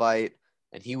supposed to fight,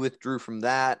 and he withdrew from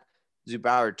that.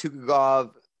 Zubair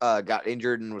Tukhugov got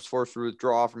injured and was forced to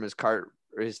withdraw from his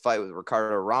fight with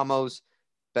Ricardo Ramos.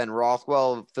 Ben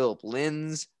Rothwell, Philip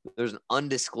Lins. There's an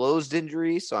undisclosed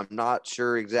injury, so I'm not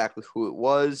sure exactly who it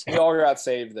was. We all got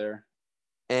saved there.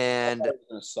 And That was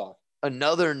gonna suck.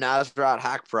 another Nasrat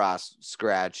Hakparas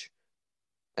scratch.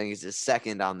 I think he's the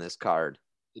second on this card.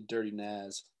 The dirty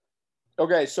Naz.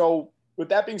 Okay, so with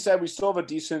that being said, we still have a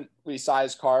decently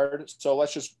sized card. So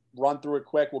let's just run through it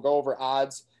quick. We'll go over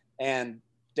odds. And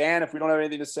Dan, if we don't have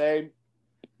anything to say,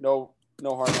 no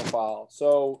harm, no foul.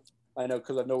 So I know,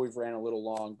 because I know we've ran a little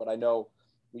long, but I know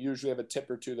we usually have a tip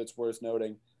or two that's worth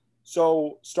noting.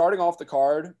 So starting off the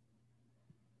card,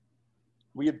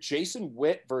 we have Jason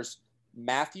Witt versus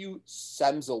Matthew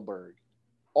Semselberg.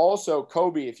 Also,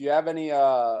 Kobe, if you have any,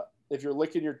 if you're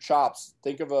licking your chops,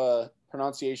 think of a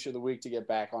pronunciation of the week to get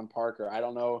back on Parker. I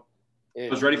don't know. I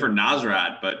was ready for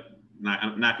Nasrat, but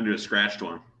I'm not going to do a scratched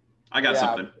one. I got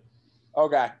something.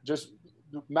 Okay, just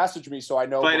message me so I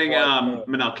know. Fighting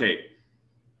Manel Kate.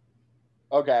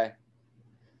 Okay.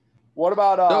 What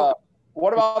about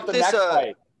the next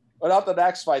fight? What about the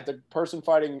next fight? The person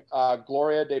fighting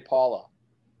Gloria De Paula.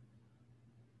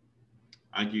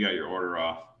 I think you got your order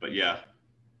off, but yeah.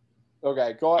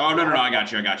 Okay, go ahead. Oh, no, I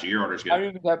got you. Your order's good. I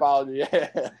mean the typology.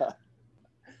 Yeah.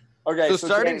 Okay,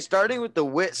 So starting with the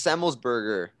Witt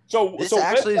Semmelsberger, this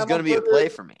actually is going to be a play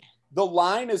for me. The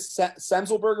line is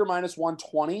Semselberger minus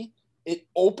 120. It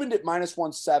opened at minus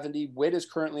 170. Witt is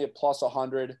currently at plus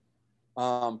 100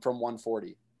 from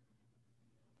 140.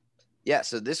 Yeah,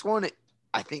 so this one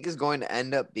I think is going to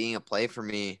end up being a play for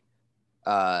me.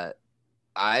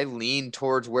 I lean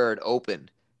towards where it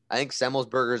opened. I think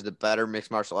Semmelsberger is the better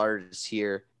mixed martial artist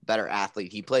here, better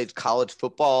athlete. He played college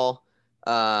football.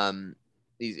 So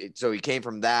he came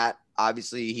from that.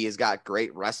 Obviously, he has got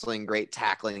great wrestling, great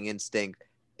tackling instinct.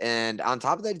 And on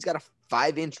top of that, he's got a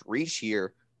 5-inch reach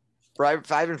here,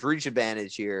 5-inch reach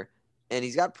advantage here. And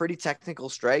he's got pretty technical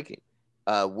striking.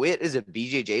 Witt is a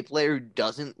BJJ player who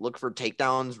doesn't look for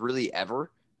takedowns really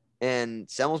ever. And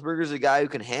Semmelsberger is a guy who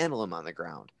can handle him on the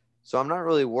ground. So I'm not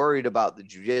really worried about the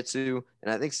jiu-jitsu.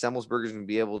 And I think Semmelsberger is going to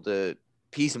be able to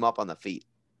piece him up on the feet.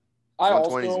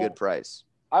 120 is a good price.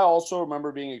 I also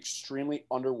remember being extremely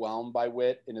underwhelmed by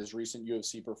Witt in his recent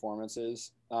UFC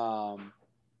performances. Takashi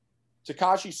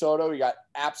Soto, he got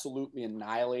absolutely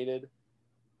annihilated.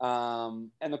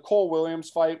 And the Cole Williams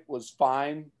fight was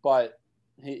fine, but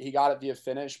he got it via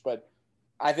finish. But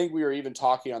I think we were even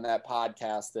talking on that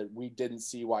podcast that we didn't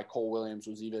see why Cole Williams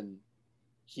was even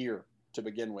here to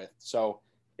begin with. So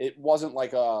it wasn't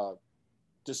like a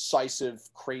decisive,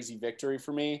 crazy victory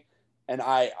for me. And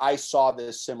I saw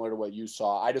this similar to what you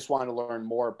saw. I just wanted to learn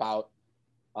more about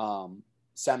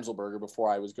Semmelsberger before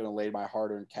I was going to lay my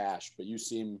hard-earned cash. But you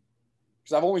seem –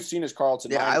 because I've only seen his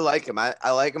Carlton minus. I like him. I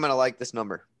like him, and I like this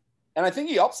number. And I think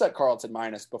he upset Carlton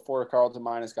minus before Carlton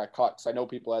minus got cut, because I know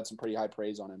people had some pretty high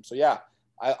praise on him. So, yeah,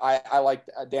 I like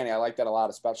 – Danny, I like that a lot,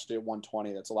 especially at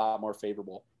 120. That's a lot more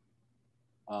favorable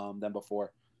than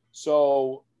before.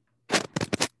 So –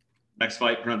 next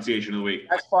fight, pronunciation of the week.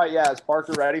 Next fight, yeah. Is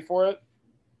Parker ready for it?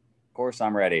 Of course,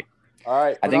 I'm ready. All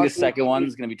right. I think the second one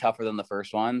is going to be tougher than the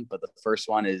first one, but the first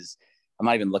one is – I'm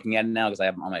not even looking at it now because I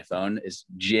have it on my phone – is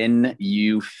Jin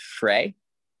Yu Frey.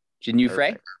 Jin Yu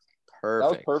Frey? Perfect. That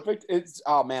was perfect. It's –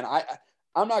 oh, man.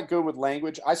 I'm not good with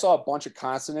language. I saw a bunch of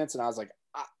consonants, and I was like,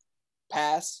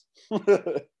 pass.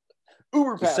 Uber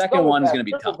pass. The second one's going to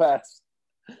be tough. Pass.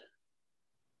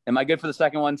 Am I good for the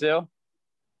second one too?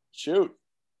 Shoot.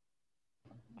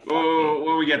 Oh,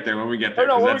 when we get there. No, when we get there,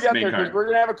 because we're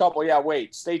going to have a couple. Yeah,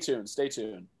 wait. Stay tuned.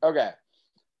 Okay.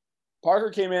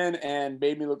 Parker came in and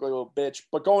made me look like a little bitch.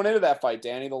 But going into that fight,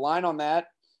 Danny, the line on that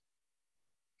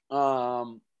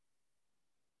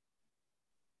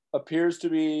appears to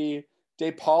be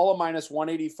De Paula minus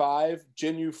 185,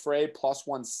 Jin Yu Frey plus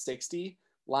 160.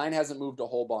 Line hasn't moved a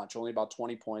whole bunch, only about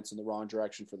 20 points in the wrong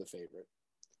direction for the favorite.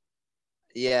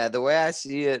 Yeah, the way I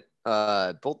see it,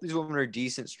 both these women are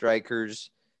decent strikers.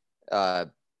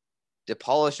 De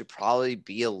Paula should probably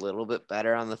be a little bit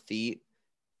better on the feet,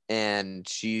 and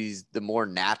she's the more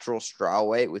natural straw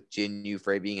weight, with Jin Yu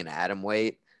Frey being an atom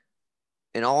weight.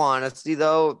 In all honesty,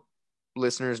 though,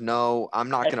 listeners know I'm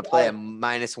not going to play a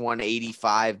minus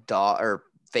 185 dog or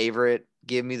favorite.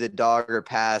 Give me the dog or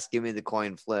pass. Give me the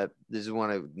coin flip. This is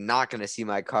one I'm not going to see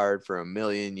my card for a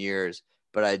million years,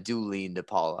 but I do lean De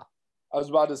Paula. I was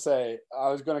about to say, I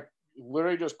was going to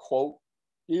literally just quote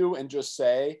you and just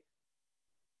say,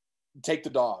 take the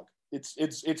dog. It's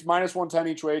minus 110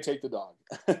 each way. Take the dog.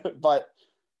 But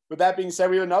with that being said,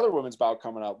 we have another women's bout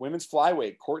coming up. Women's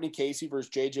flyweight, Courtney Casey versus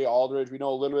JJ Aldridge. We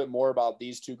know a little bit more about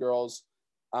these two girls.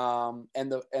 And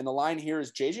the line here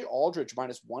is JJ Aldridge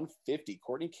minus 150,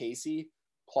 Courtney Casey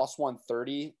plus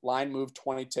 130. Line moved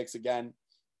 20 ticks again.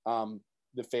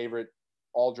 The favorite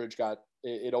Aldridge got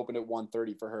it opened at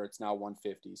 130 for her. It's now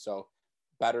 150. So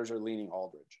bettors are leaning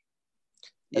Aldridge.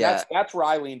 And yeah, that's where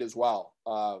I leaned as well.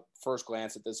 First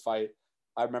glance at this fight,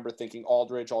 I remember thinking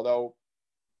Aldridge, although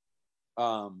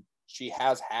she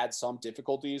has had some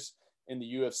difficulties in the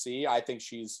UFC, I think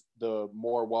she's the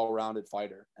more well-rounded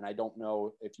fighter. And I don't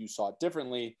know if you saw it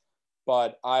differently,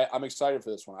 but I'm excited for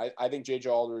this one. I think JJ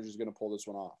Aldridge is going to pull this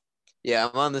one off. Yeah,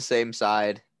 I'm on the same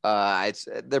side.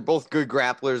 They're both good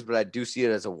grapplers, but I do see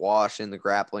it as a wash in the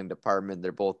grappling department.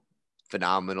 They're both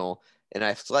phenomenal, and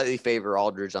I slightly favor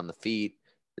Aldridge on the feet.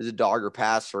 There's a dog or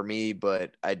pass for me,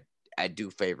 but I do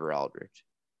favor Aldridge.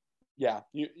 Yeah,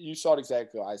 you saw it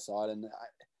exactly how I saw it, and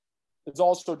it's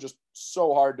also just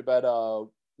so hard to bet a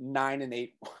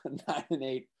 9-8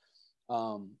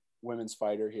 women's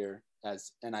fighter here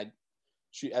as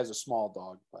a small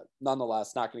dog, but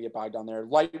nonetheless not going to get bogged down there.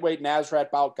 Lightweight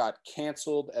Nasrat bout got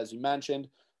canceled, as you mentioned.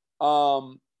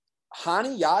 Hani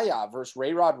Yahya versus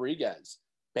Ray Rodriguez,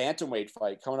 bantamweight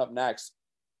fight coming up next.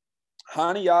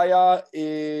 Hani Yahya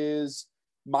is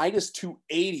minus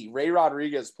 280. Ray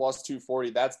Rodriguez plus 240.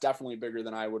 That's definitely bigger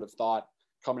than I would have thought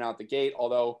coming out the gate.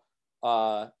 Although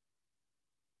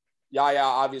Yahya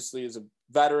obviously is a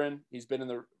veteran. He's been in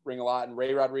the ring a lot. And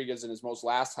Ray Rodriguez in his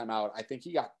last time out, I think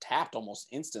he got tapped almost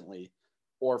instantly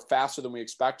or faster than we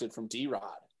expected from D-Rod,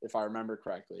 if I remember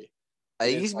correctly. I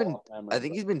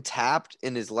think he's been tapped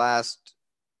in his last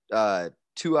 2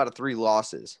 out of 3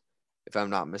 losses, if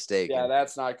I'm not mistaken. Yeah,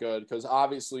 that's not good because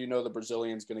obviously the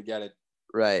Brazilian's going to get it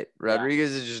Right.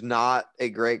 Rodriguez is just not a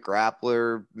great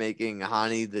grappler, making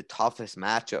Hani the toughest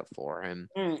matchup for him.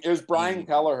 It was Brian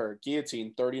Kelleher,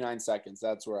 guillotine, 39 seconds.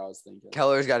 That's where I was thinking.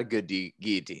 Keller's got a good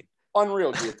guillotine.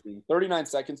 Unreal guillotine. 39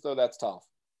 seconds, though, that's tough.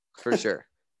 For sure.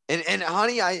 And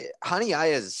Hani I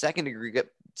is a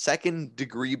second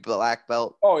degree black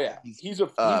belt. Oh, yeah. He's a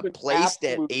placed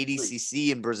at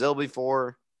ADCC in Brazil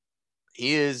before.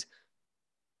 He is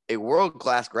a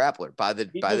world-class grappler by the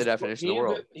definition of the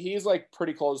world. He's like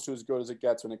pretty close to as good as it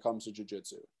gets when it comes to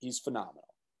jiu-jitsu. He's phenomenal.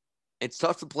 It's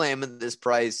tough to play him at this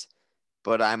price,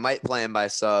 but I might play him by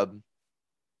sub.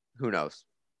 Who knows?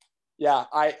 Yeah,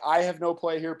 I have no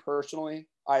play here personally.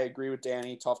 I agree with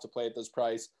Danny. Tough to play at this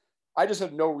price. I just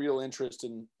have no real interest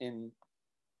in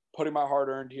putting my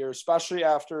hard-earned here, especially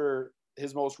after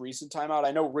his most recent timeout.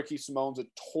 I know Ricky Simone's a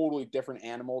totally different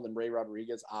animal than Ray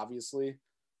Rodriguez, obviously.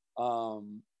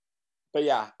 But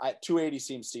yeah, 280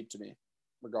 seems steep to me,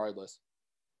 regardless.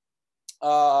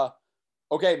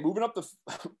 Okay, moving up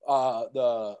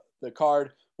the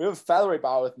card, we have a featherweight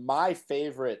bout with my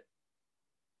favorite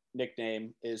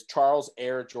nickname is Charles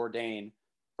Air Jourdain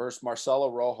versus Marcelo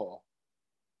Rojo.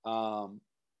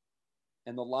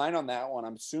 And the line on that one,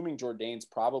 I'm assuming Jourdain's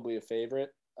probably a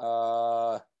favorite.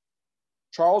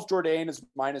 Charles Jourdain is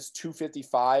minus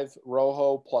 255,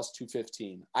 Rojo plus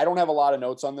 215. I don't have a lot of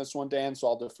notes on this one, Dan, so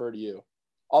I'll defer to you,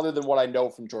 other than what I know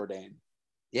from Jourdain.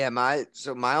 Yeah, my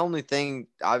only thing,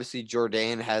 obviously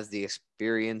Jourdain has the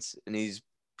experience and he's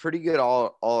pretty good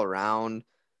all around,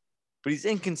 but he's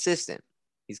inconsistent.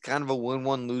 He's kind of a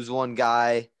win-one, lose-one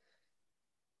guy.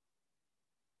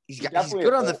 He's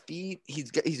good on the feet. He's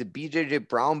a BJJ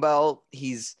brown belt.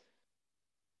 He's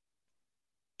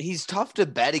tough to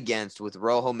bet against with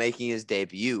Rojo making his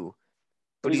debut,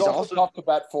 but he's also tough to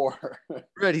bet for.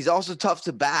 Right, he's also tough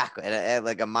to back at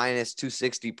like a minus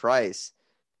 260 price.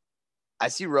 I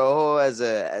see Rojo as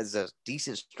a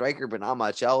decent striker, but not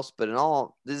much else. But in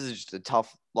all, this is just a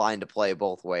tough line to play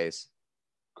both ways.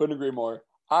 Couldn't agree more.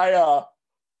 I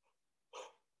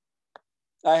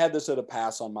had this at a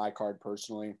pass on my card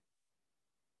personally.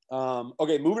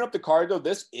 Okay, moving up the card though,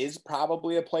 this is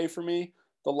probably a play for me.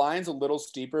 The line's a little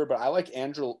steeper, but I like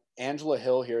Angela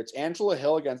Hill here. It's Angela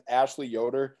Hill against Ashley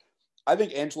Yoder. I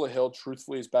think Angela Hill,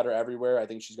 truthfully, is better everywhere. I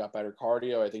think she's got better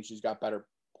cardio. I think she's got better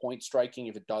point striking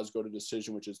if it does go to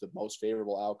decision, which is the most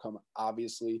favorable outcome,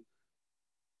 obviously.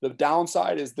 The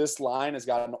downside is this line has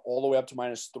gotten all the way up to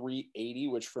minus 380,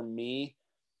 which for me,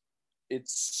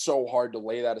 it's so hard to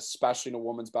lay that, especially in a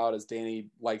woman's bout, as Danny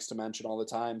likes to mention all the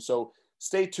time. So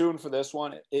stay tuned for this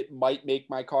one. It might make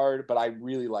my card, but I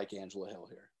really like Angela Hill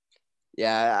here.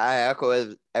 Yeah, I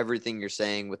echo everything you're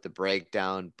saying with the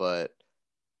breakdown, but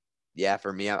yeah,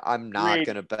 for me, I'm not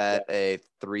going to bet a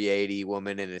 380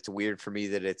 woman, and it's weird for me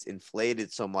that it's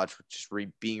inflated so much, just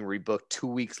being rebooked 2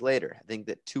 weeks later. I think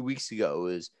that 2 weeks ago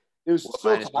it was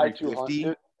still high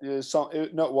 200. It was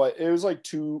like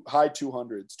high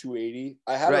 200s, 280.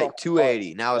 I had right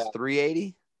 280. Now it's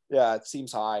 380. Yeah, it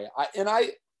seems high.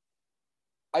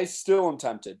 I still am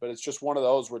tempted, but it's just one of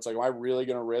those where it's like, am I really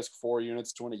going to risk 4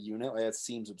 units to win a unit? Like, that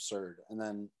seems absurd. And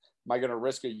then am I going to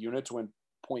risk a unit to win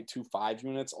 0.25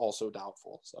 units? Also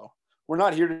doubtful. So we're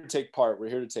not here to take part. We're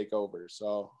here to take over.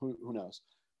 So who knows?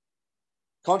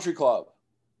 Country Club,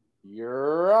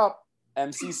 you're up.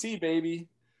 MCC, baby.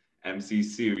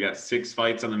 MCC. We got 6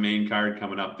 fights on the main card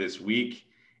coming up this week,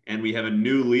 and we have a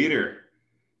new leader.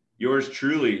 Yours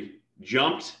truly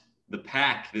jumped the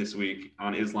pack this week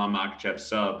on Islam Makhachev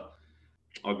sub.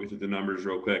 I'll go through the numbers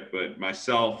real quick, but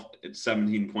myself at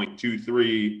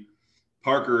 17.23,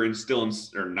 Parker and still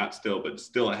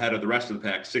ahead of the rest of the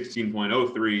pack,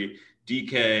 16.03,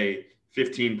 DK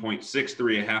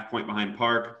 15.63, a half point behind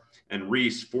Park, and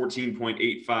Reese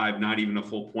 14.85, not even a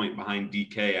full point behind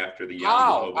DK after the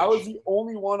Wow, I was the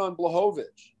only one on Blachowicz.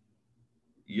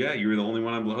 Yeah, you were the only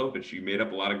one on Blachowicz. You made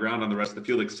up a lot of ground on the rest of the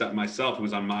field, except myself, who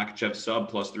was on Makhachev sub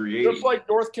plus 380. Just like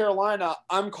North Carolina,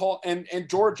 and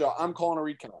Georgia, I'm calling a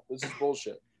recount. This is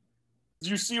bullshit.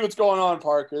 You see what's going on,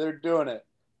 Parker? They're doing it.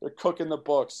 They're cooking the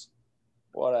books.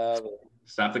 Whatever.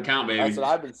 Stop the count, baby. That's what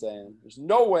I've been saying. There's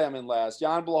no way I'm in last.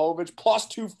 Jan Blachowicz plus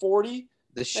 240.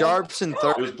 The sharps in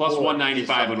third. It was plus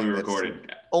 195 when we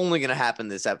recorded. Only going to happen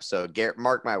this episode. Garrett,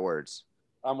 mark my words.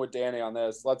 I'm with Danny on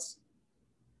this. Let's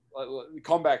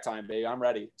comeback time, baby. I'm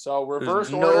ready. So reverse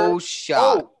There's order. No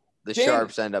shot. The Danny,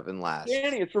 sharps end up in last.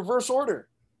 Danny, it's reverse order.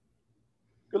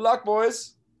 Good luck,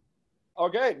 boys.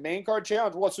 Okay, main card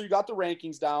challenge. Well, so you got the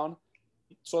rankings down.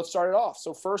 So let's start it off.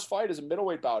 So first fight is a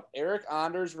middleweight bout. Eric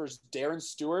Anders versus Darren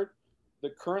Stewart. The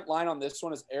current line on this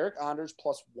one is Eric Anders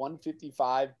plus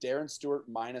 155, Darren Stewart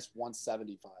minus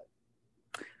 175.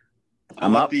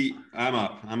 I'm up. I'm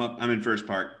up. I'm in first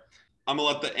part. I'm gonna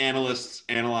let the analysts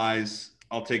analyze.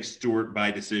 I'll take Stewart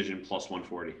by decision plus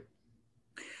 140.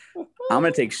 I'm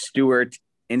going to take Stewart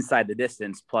inside the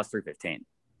distance plus 315.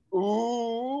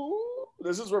 Ooh,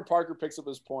 this is where Parker picks up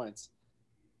his points.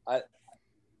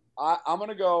 I'm going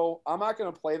to go. I'm not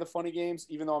going to play the funny games,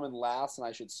 even though I'm in last and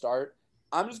I should start.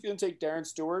 I'm just going to take Darren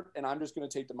Stewart, and I'm just going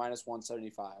to take the minus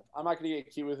 175. I'm not going to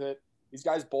get cute with it. These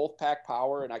guys both pack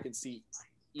power, and I can see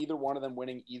either one of them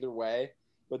winning either way.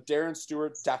 But Darren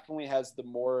Stewart definitely has the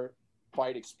more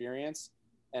fight experience,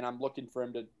 and I'm looking for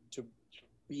him to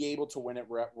be able to win it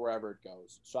wherever it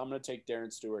goes. So I'm going to take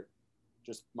Darren Stewart,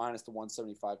 just minus the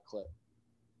 175 clip.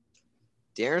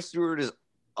 Darren Stewart is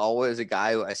always a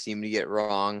guy who I seem to get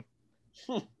wrong.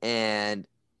 And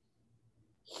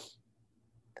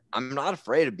I'm not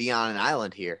afraid to be on an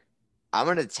island here. I'm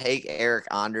going to take Eric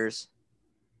Anders,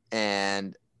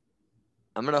 and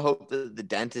I'm going to hope that the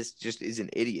dentist just is an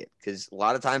idiot, because a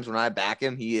lot of times when I back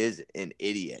him, he is an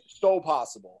idiot. So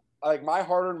possible. Like, my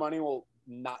hard-earned money will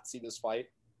not see this fight.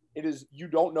 It is, you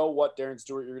don't know what Darren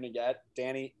Stewart you're going to get.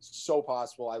 Danny, so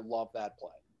possible. I love that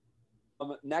play.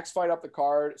 Next fight up the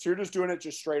card. So you're just doing it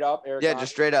just straight up, Eric? Yeah,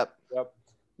 just straight up. Yep.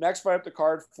 Next fight up the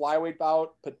card, flyweight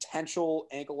bout, potential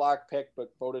ankle lock pick,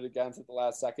 but voted against at the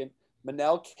last second.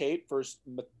 Manel Cape versus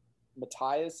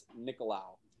Matthias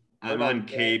Nicolau. I'm on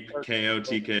Cape, KO,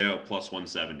 TKO, plus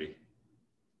 170.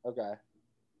 Okay.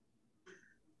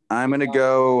 I'm going to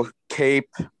go Cape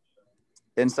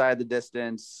inside the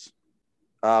distance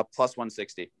plus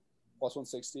 160. Plus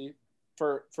 160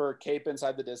 for Cape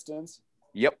inside the distance?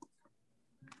 Yep.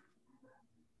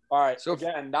 All right. So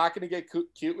again, not going to get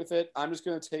cute with it. I'm just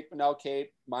going to take Manel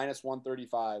Cape minus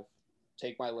 135.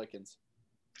 Take my lickings.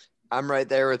 I'm right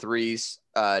there with Reese.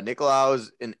 Nicolau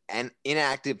is an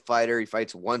inactive fighter. He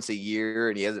fights once a year,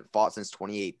 and he hasn't fought since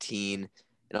 2018.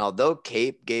 And although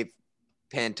Cape gave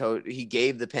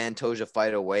the Pantoja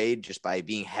fight away just by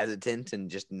being hesitant and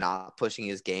just not pushing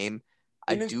his game,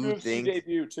 I do think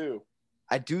debut too.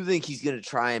 I do think he's going to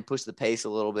try and push the pace a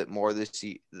little bit more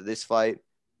this fight.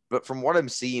 But from what I'm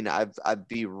seeing, I'd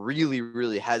be really,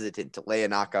 really hesitant to lay a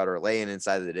knockout or lay an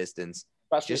inside the distance.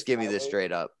 Especially just give me this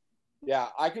straight up. Yeah,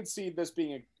 I could see this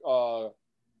being a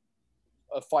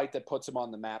fight that puts him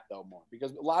on the map, though, more.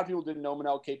 Because a lot of people didn't know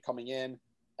Manel Cape coming in,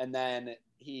 and then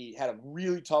he had a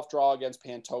really tough draw against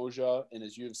Pantoja in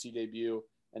his UFC debut,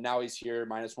 and now he's here,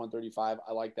 minus 135.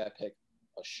 I like that pick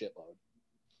a shitload.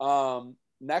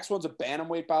 Next one's a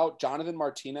bantamweight bout, Jonathan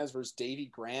Martinez versus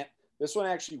Davey Grant. This one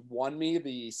actually won me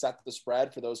the set the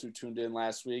spread for those who tuned in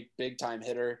last week. Big-time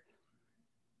hitter.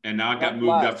 And now it got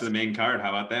moved up to the main card. How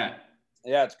about that?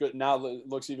 Yeah, it's good. Now it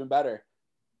looks even better.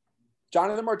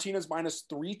 Jonathan Martinez minus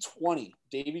 320.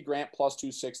 Davey Grant plus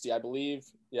 260, I believe.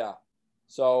 Yeah.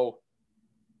 So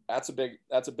that's a big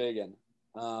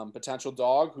one. Potential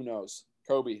dog, who knows?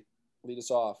 Kobe, lead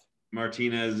us off.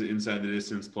 Martinez inside the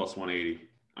distance plus 180.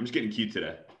 I'm just getting cute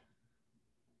today.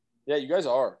 Yeah, you guys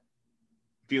are.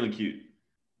 Feeling cute.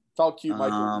 Felt cute,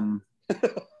 Michael.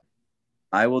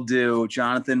 I will do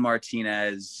Jonathan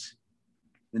Martinez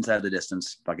inside the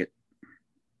distance. Fuck it.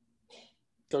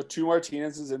 So 2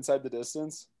 Martinez's inside the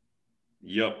distance?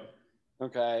 Yep.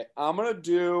 Okay. I'm going to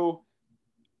do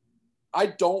 – I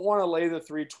don't want to lay the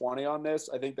 320 on this.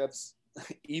 I think that's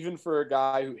 – even for a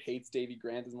guy who hates Davey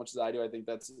Grant as much as I do, I think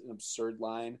that's an absurd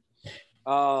line.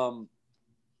 I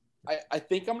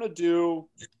think I'm going to do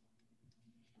 –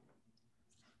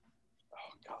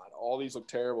 oh, God. All these look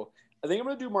terrible. I think I'm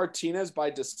going to do Martinez by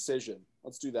decision.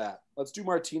 Let's do that. Let's do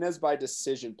Martinez by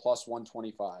decision plus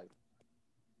 125.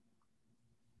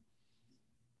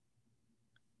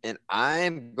 And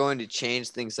I'm going to change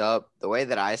things up. The way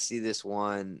that I see this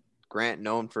one, Grant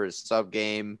known for his sub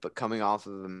game, but coming off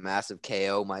of a massive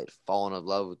KO might fall in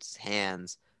love with his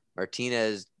hands.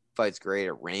 Martinez fights great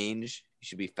at range. He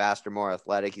should be faster, more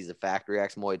athletic. He's a Factory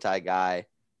X Muay Thai guy.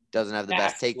 Doesn't have the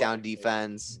best takedown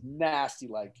defense. Nasty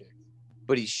leg kick.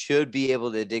 But he should be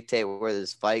able to dictate where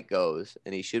this fight goes,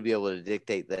 and he should be able to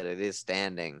dictate that it is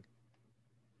standing.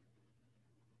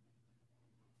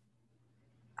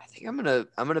 I think I'm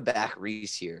gonna back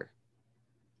Reese here.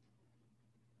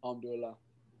 Alhamdulillah.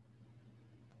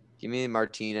 Give me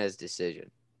Martinez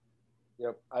decision.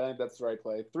 Yep, I think that's the right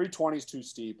play. 320 is too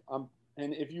steep.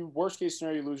 And if you worst case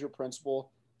scenario you lose your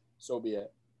principal, so be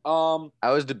it. I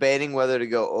was debating whether to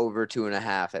go over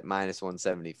 2.5 at minus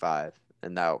 175,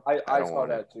 and now I saw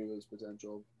that too as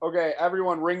potential. Okay,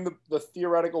 everyone, ring the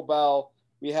theoretical bell.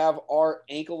 We have our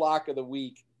ankle lock of the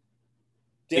week.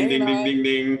 Ding, ding, ding, ding,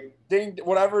 ding. Ding,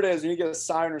 whatever it is, you need to get a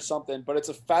sign or something, but it's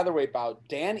a featherweight bout.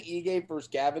 Dan Ige versus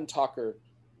Gavin Tucker.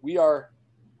 We are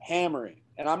hammering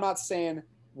And I'm not saying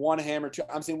one hammer, two.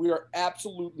 I'm saying we are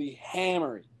absolutely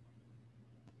hammering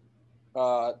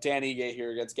Dan Ige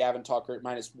here against Gavin Tucker at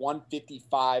minus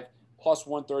 155, plus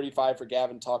 135 for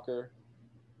Gavin Tucker.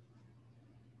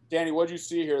 Danny, what did you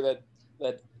see here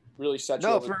that really set you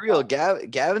No, over for the real. top?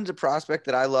 Gavin's a prospect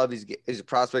that I love. He's a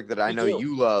prospect that I Me know too.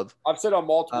 you love. I've said on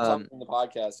multiple times in the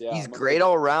podcast. Yeah, He's great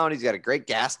all around. He's got a great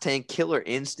gas tank, killer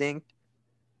instinct.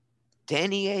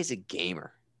 Dan Ige is a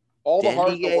gamer. All the Dan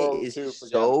heart in the Ige world is too.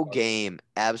 so game,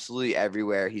 absolutely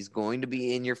everywhere. He's going to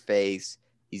be in your face.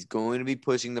 He's going to be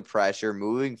pushing the pressure,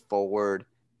 moving forward.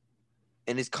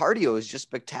 And his cardio is just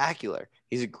spectacular.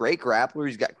 He's a great grappler.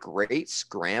 He's got great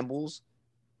scrambles.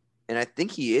 And I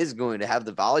think he is going to have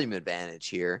the volume advantage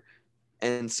here.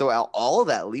 And so all of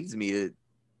that leads me to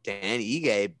Dan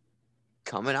Ige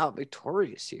coming out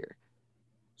victorious here.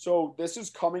 So this is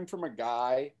coming from a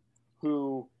guy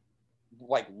who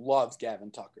loves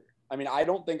Gavin Tucker. I mean, I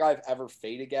don't think I've ever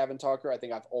faded Gavin Tucker. I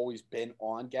think I've always been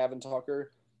on Gavin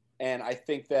Tucker. And I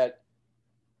think that,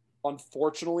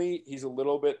 unfortunately, he's a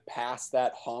little bit past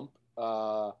that hump.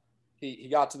 He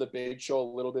got to the big show a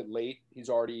little bit late. He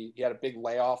had a big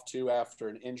layoff, too, after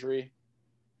an injury.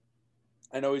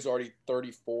 I know he's already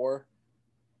 34.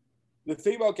 The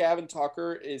thing about Gavin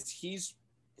Tucker is he's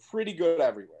pretty good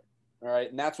everywhere. All right.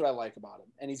 And that's what I like about him.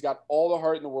 And he's got all the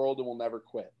heart in the world and will never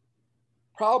quit.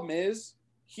 Problem is,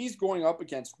 he's going up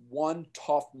against one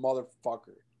tough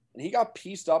motherfucker. And he got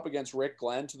pieced up against Rick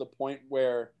Glenn to the point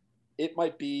where it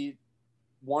might be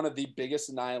one of the biggest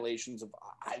annihilations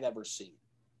I've ever seen.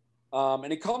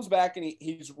 And he comes back and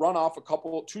he's run off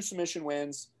two submission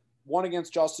wins, one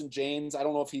against Justin James. I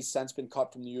don't know if he's since been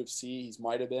cut from the UFC. He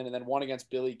might have been. And then one against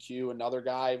Billy Q, another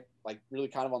guy really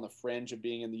kind of on the fringe of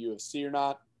being in the UFC or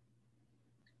not.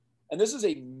 And this is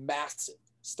a massive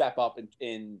step up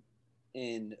in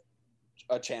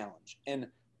a challenge. And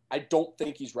I don't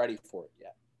think he's ready for it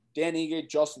yet. Dan Ige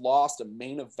just lost a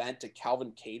main event to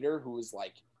Calvin Kattar, who is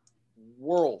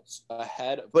worlds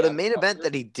ahead of But Gavin a main Tucker. event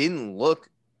that he didn't look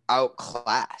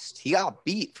outclassed. He got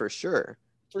beat for sure.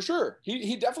 For sure.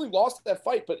 He definitely lost that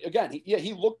fight. But again,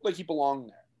 he looked like he belonged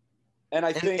there. And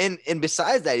I think and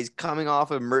besides that, he's coming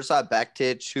off of Mirsad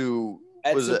Bektic, who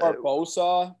Edson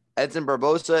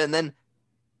Barbosa. And then,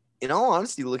 in all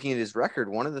honesty, looking at his record,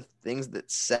 one of the things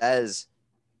that says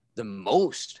the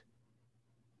most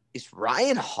is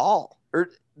Ryan Hall, or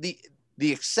the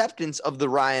acceptance of the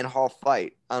Ryan Hall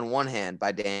fight on one hand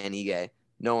by Dan Ige,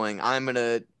 knowing I'm going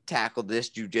to tackle this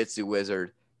jiu-jitsu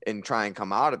wizard and try and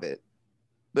come out of it.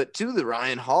 But two, the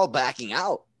Ryan Hall backing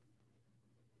out.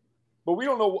 But we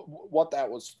don't know what that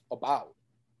was about.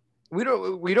 We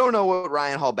don't know what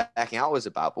Ryan Hall backing out was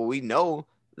about, but we know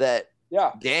that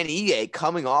Dan Ige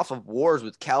coming off of wars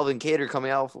with Calvin Kattar,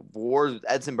 coming off of wars with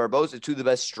Edson Barbosa, two of the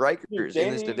best strikers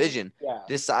in this division,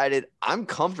 decided, I'm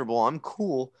comfortable, I'm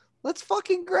cool, let's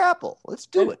fucking grapple. Let's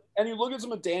do it. And you look at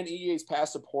some of Dan Ige's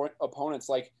past opponents,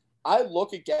 I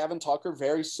look at Gavin Tucker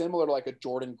very similar to a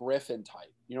Jordan Griffin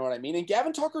type. You know what I mean? And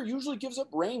Gavin Tucker usually gives up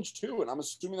range too, and I'm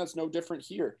assuming that's no different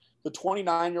here. The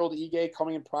 29-year-old Ige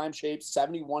coming in prime shape,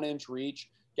 71-inch reach.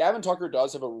 Gavin Tucker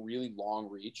does have a really long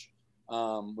reach,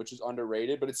 which is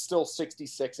underrated, but it's still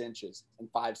 66 inches and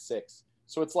 5'6".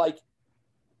 So it's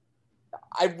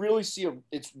I really see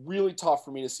it's really tough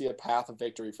for me to see a path of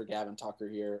victory for Gavin Tucker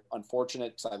here.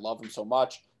 Unfortunate, because I love him so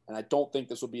much. And I don't think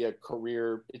this will be a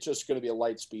career. It's just going to be a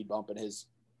light speed bump in his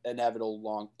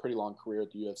inevitable pretty long career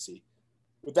at the UFC.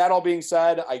 With that all being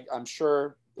said, I'm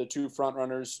sure the two front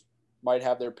runners might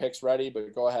have their picks ready,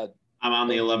 but go ahead. I'm on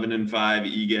the 11-5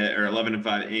 Ige, or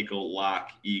 11-5 ankle lock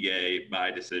Ige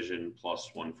by decision plus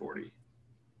 140.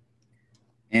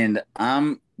 And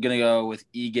I'm gonna go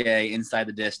with Ige inside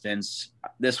the distance.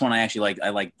 This one I actually like. I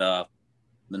like the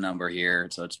number here,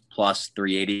 so it's plus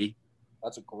 380.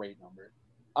 That's a great number.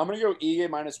 I'm going to go Ige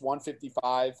minus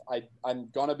 155. I'm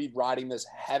going to be riding this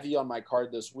heavy on my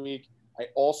card this week. I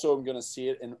also am going to see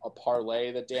it in a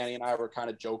parlay that Danny and I were kind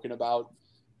of joking about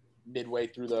midway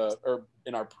through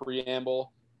in our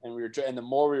preamble. And the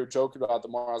more we were joking about it, the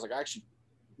more I was like, I actually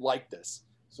like this.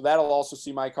 So that'll also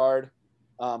see my card.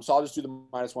 So I'll just do the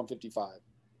minus 155.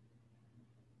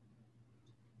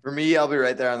 For me, I'll be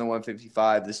right there on the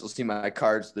 155. This will see my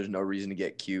card, so there's no reason to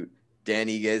get cute. Dan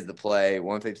Ige is the play.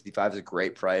 155 is a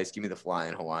great price. Give me the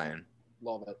Flying Hawaiian.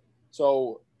 Love it.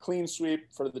 So clean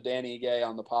sweep for the Dan Ige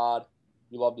on the pod.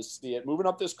 You love to see it. Moving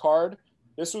up this card,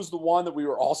 this was the one that we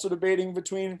were also debating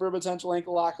between for a potential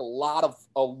ankle lock. A lot of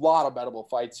bettable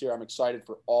fights here. I'm excited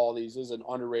for all these. This is an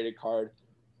underrated card.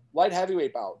 Light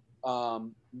heavyweight bout.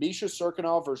 Misha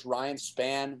Cirkunov versus Ryan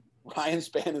Spann. Ryan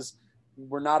Spann is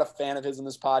We're not a fan of his in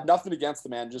this pod. Nothing against the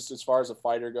man, just as far as a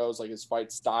fighter goes, like his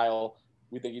fight style.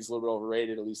 We think he's a little bit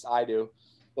overrated, at least I do.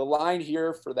 The line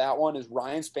here for that one is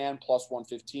Ryan Spann plus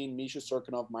 115, Misha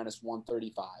Cirkunov minus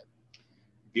 135.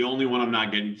 The only one I'm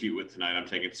not getting cute with tonight, I'm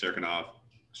taking Cirkunov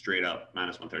straight up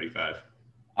minus 135.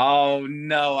 Oh,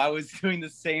 no. I was doing the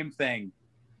same thing.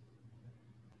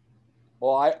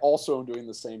 Well, I also am doing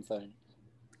the same thing.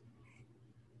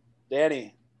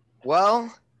 Danny.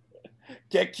 Well,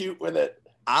 get cute with it.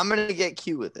 I'm going to get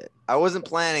cute with it. I wasn't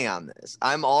planning on this.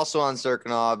 I'm also on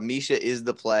Cirkunov. Misha is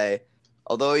the play.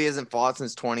 Although he hasn't fought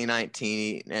since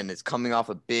 2019 and is coming off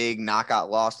a big knockout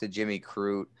loss to Jimmy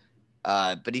Crute,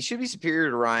 but he should be superior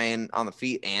to Ryan on the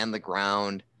feet and the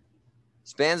ground.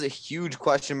 Spann's a huge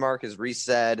question mark, as Reese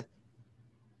said.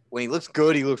 When he looks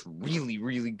good, he looks really,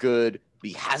 really good, but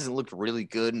he hasn't looked really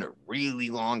good in a really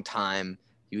long time.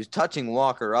 He was touching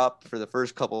Walker up for the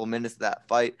first couple of minutes of that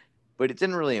fight, but it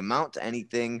didn't really amount to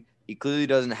anything. He clearly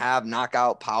doesn't have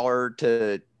knockout power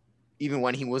to, even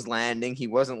when he was landing, he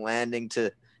wasn't landing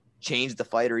to change the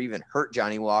fight or even hurt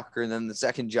Johnny Walker. And then the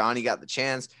second Johnny got the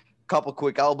chance, a couple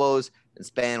quick elbows, and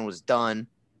Spann was done.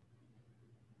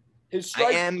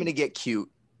 I am going to get cute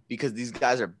because these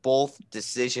guys are both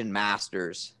decision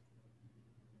masters.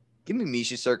 Give me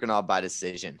Misha Cirkunov by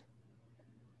decision.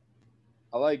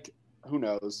 I like, who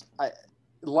knows?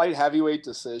 Light heavyweight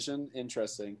decision.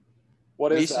 Interesting.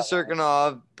 What is Misha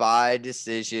Cirkunov by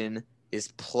decision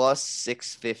is plus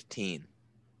 615.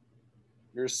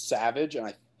 You're savage, and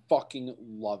I fucking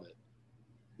love it.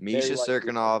 Misha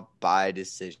Cirkunov by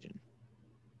decision.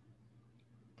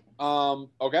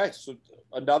 Okay, so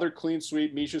another clean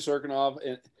sweep, Misha Cirkunov.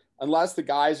 And unless the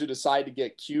guys who decide to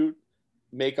get cute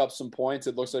make up some points,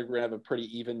 it looks like we're gonna have a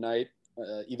pretty even night.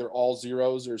 Either all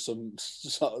zeros or some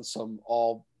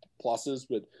all pluses,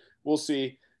 but we'll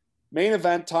see. Main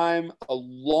event time, a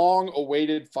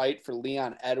long-awaited fight for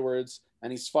Leon Edwards,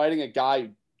 and he's fighting a guy who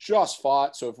just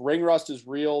fought. So if ring rust is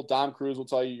real, Dom Cruz will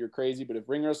tell you you're crazy, but if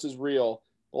ring rust is real,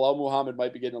 Belal Muhammad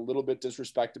might be getting a little bit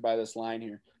disrespected by this line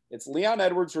here. It's Leon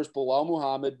Edwards versus Belal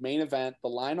Muhammad, main event. The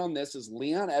line on this is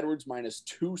Leon Edwards minus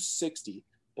 260,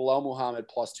 Belal Muhammad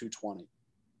plus 220.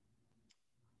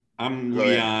 I'm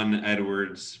Leon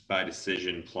Edwards by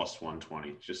decision plus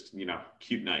 120. Just,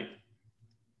 cute night.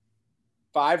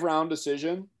 5-round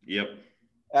decision. Yep.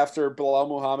 After Belal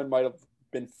Muhammad might have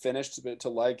been finished to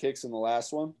leg kicks in the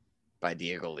last one. By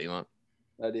Diego Lima.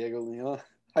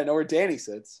 I know where Danny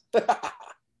sits.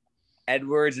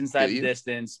 Edwards inside the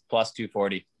distance plus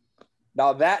 240.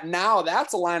 Now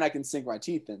that's a line I can sink my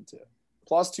teeth into.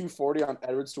 Plus 240 on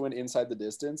Edwards to win inside the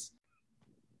distance.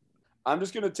 I'm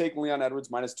just going to take Leon Edwards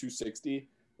minus 260.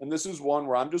 And this is one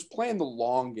where I'm just playing the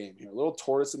long game here. A little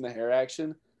tortoise in the hare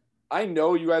action. I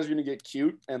know you guys are going to get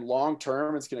cute, and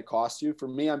long-term it's going to cost you. For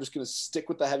me, I'm just going to stick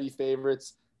with the heavy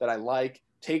favorites that I like,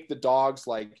 take the dogs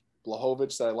like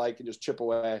Blachowicz that I like, and just chip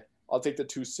away. I'll take the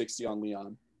 260 on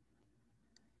Leon.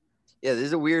 Yeah, this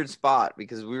is a weird spot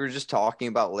because we were just talking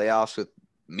about layoffs with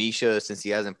Misha since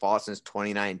he hasn't fought since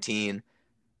 2019.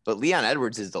 But Leon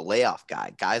Edwards is the layoff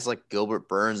guy. Guys like Gilbert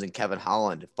Burns and Kevin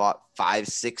Holland have fought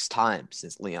 5-6 times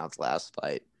since Leon's last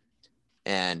fight.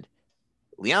 And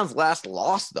Leon's last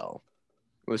loss, though,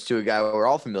 was to a guy we're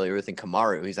all familiar with in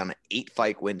Kamaru. He's on an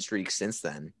 8-fight win streak since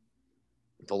then.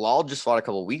 Belal just fought a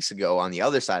couple weeks ago on the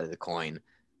other side of the coin.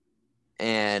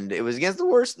 And it was against the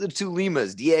worst of the two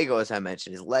Limas. Diego, as I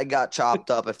mentioned, his leg got chopped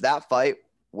up. If that fight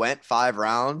went 5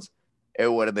 rounds,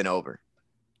 it would have been over.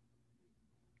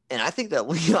 And I think that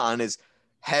Leon is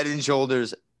head and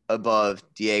shoulders above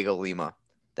Diego Lima.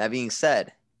 That being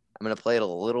said, I'm going to play it a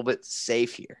little bit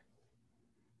safe here.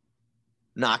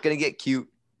 Not going to get cute.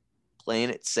 Playing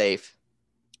it safe.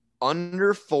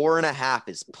 Under 4.5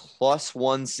 is plus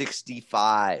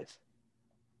 165.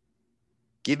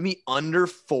 Give me under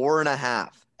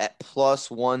 4.5 at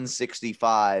plus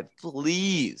 165,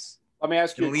 please. Let me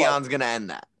ask you. And Leon's going to end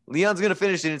that. Leon's going to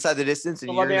finish it inside the distance,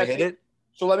 and you're going to hit it.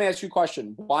 So let me ask you a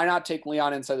question. Why not take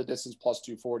Leon inside the distance plus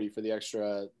 240 for the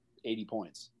extra 80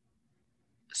 points?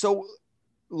 So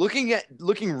looking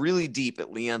really deep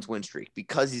at Leon's win streak,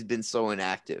 because he's been so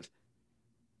inactive,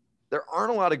 there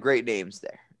aren't a lot of great names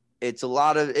there. It's a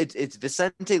lot of it's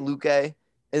Vicente Luque,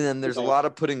 and then there's a lot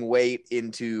of putting weight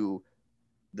into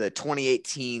the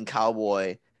 2018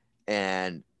 Cowboy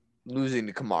and losing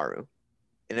to Kamaru.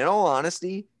 And in all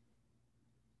honesty,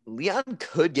 Leon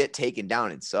could get taken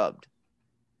down and subbed.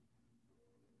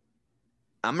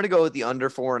 I'm going to go with the under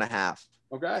 4.5.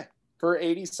 Okay. For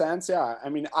 80 cents, yeah. I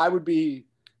mean, I would be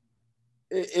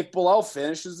 – if Belal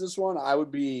finishes this one, that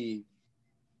would be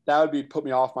put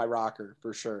me off my rocker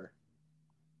for sure.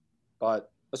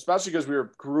 But especially because we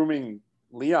were grooming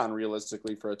Leon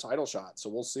realistically for a title shot. So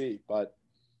we'll see. But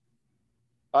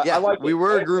we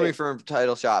were grooming for a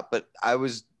title shot, but I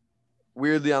was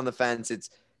weirdly on the fence. It's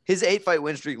his 8-fight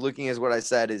win streak, looking as what I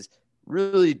said, is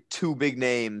really two big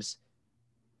names.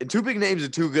 And two big names are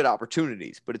two good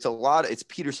opportunities, but it's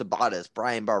Peter Sabatas,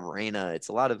 Brian Barberena. It's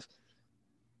a lot of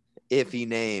iffy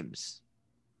names.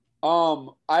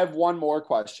 I have one more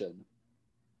question.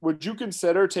 Would you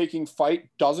consider taking fight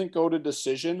doesn't go to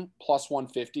decision plus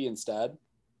 150 instead?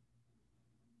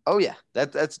 Oh yeah,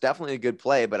 that's definitely a good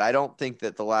play, but I don't think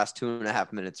that the last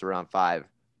 2.5 minutes around 5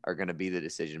 are going to be the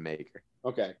decision maker.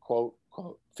 Okay, quote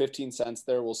 15 cents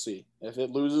there. We'll see. If it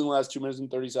loses in the last 2 minutes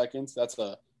and 30 seconds, that's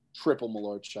a triple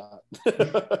Malort shot.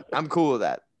 I'm cool with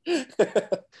that.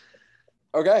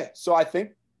 Okay, so I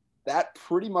think that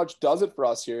pretty much does it for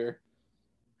us here.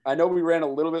 I know we ran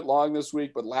a little bit long this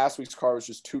week, but last week's card was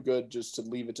just too good just to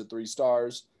leave it to 3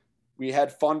 stars. We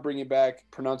had fun bringing back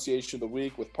Pronunciation of the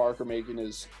Week with Parker making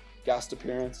his guest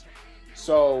appearance.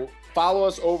 So follow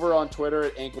us over on Twitter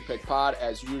at AnklePickPod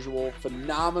as usual.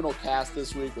 Phenomenal cast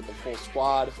this week with the full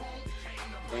squad.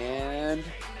 And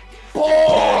boom!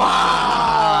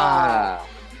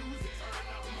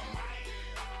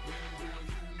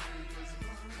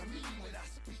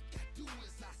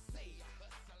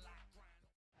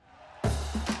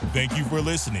 Thank you for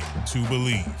listening to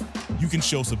Believe. You can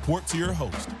show support to your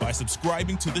host by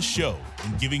subscribing to the show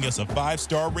and giving us a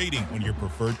 5-star rating on your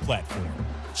preferred platform.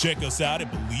 Check us out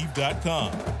at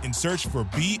Believe.com and search for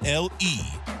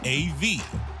BLEAV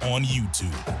on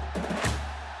YouTube.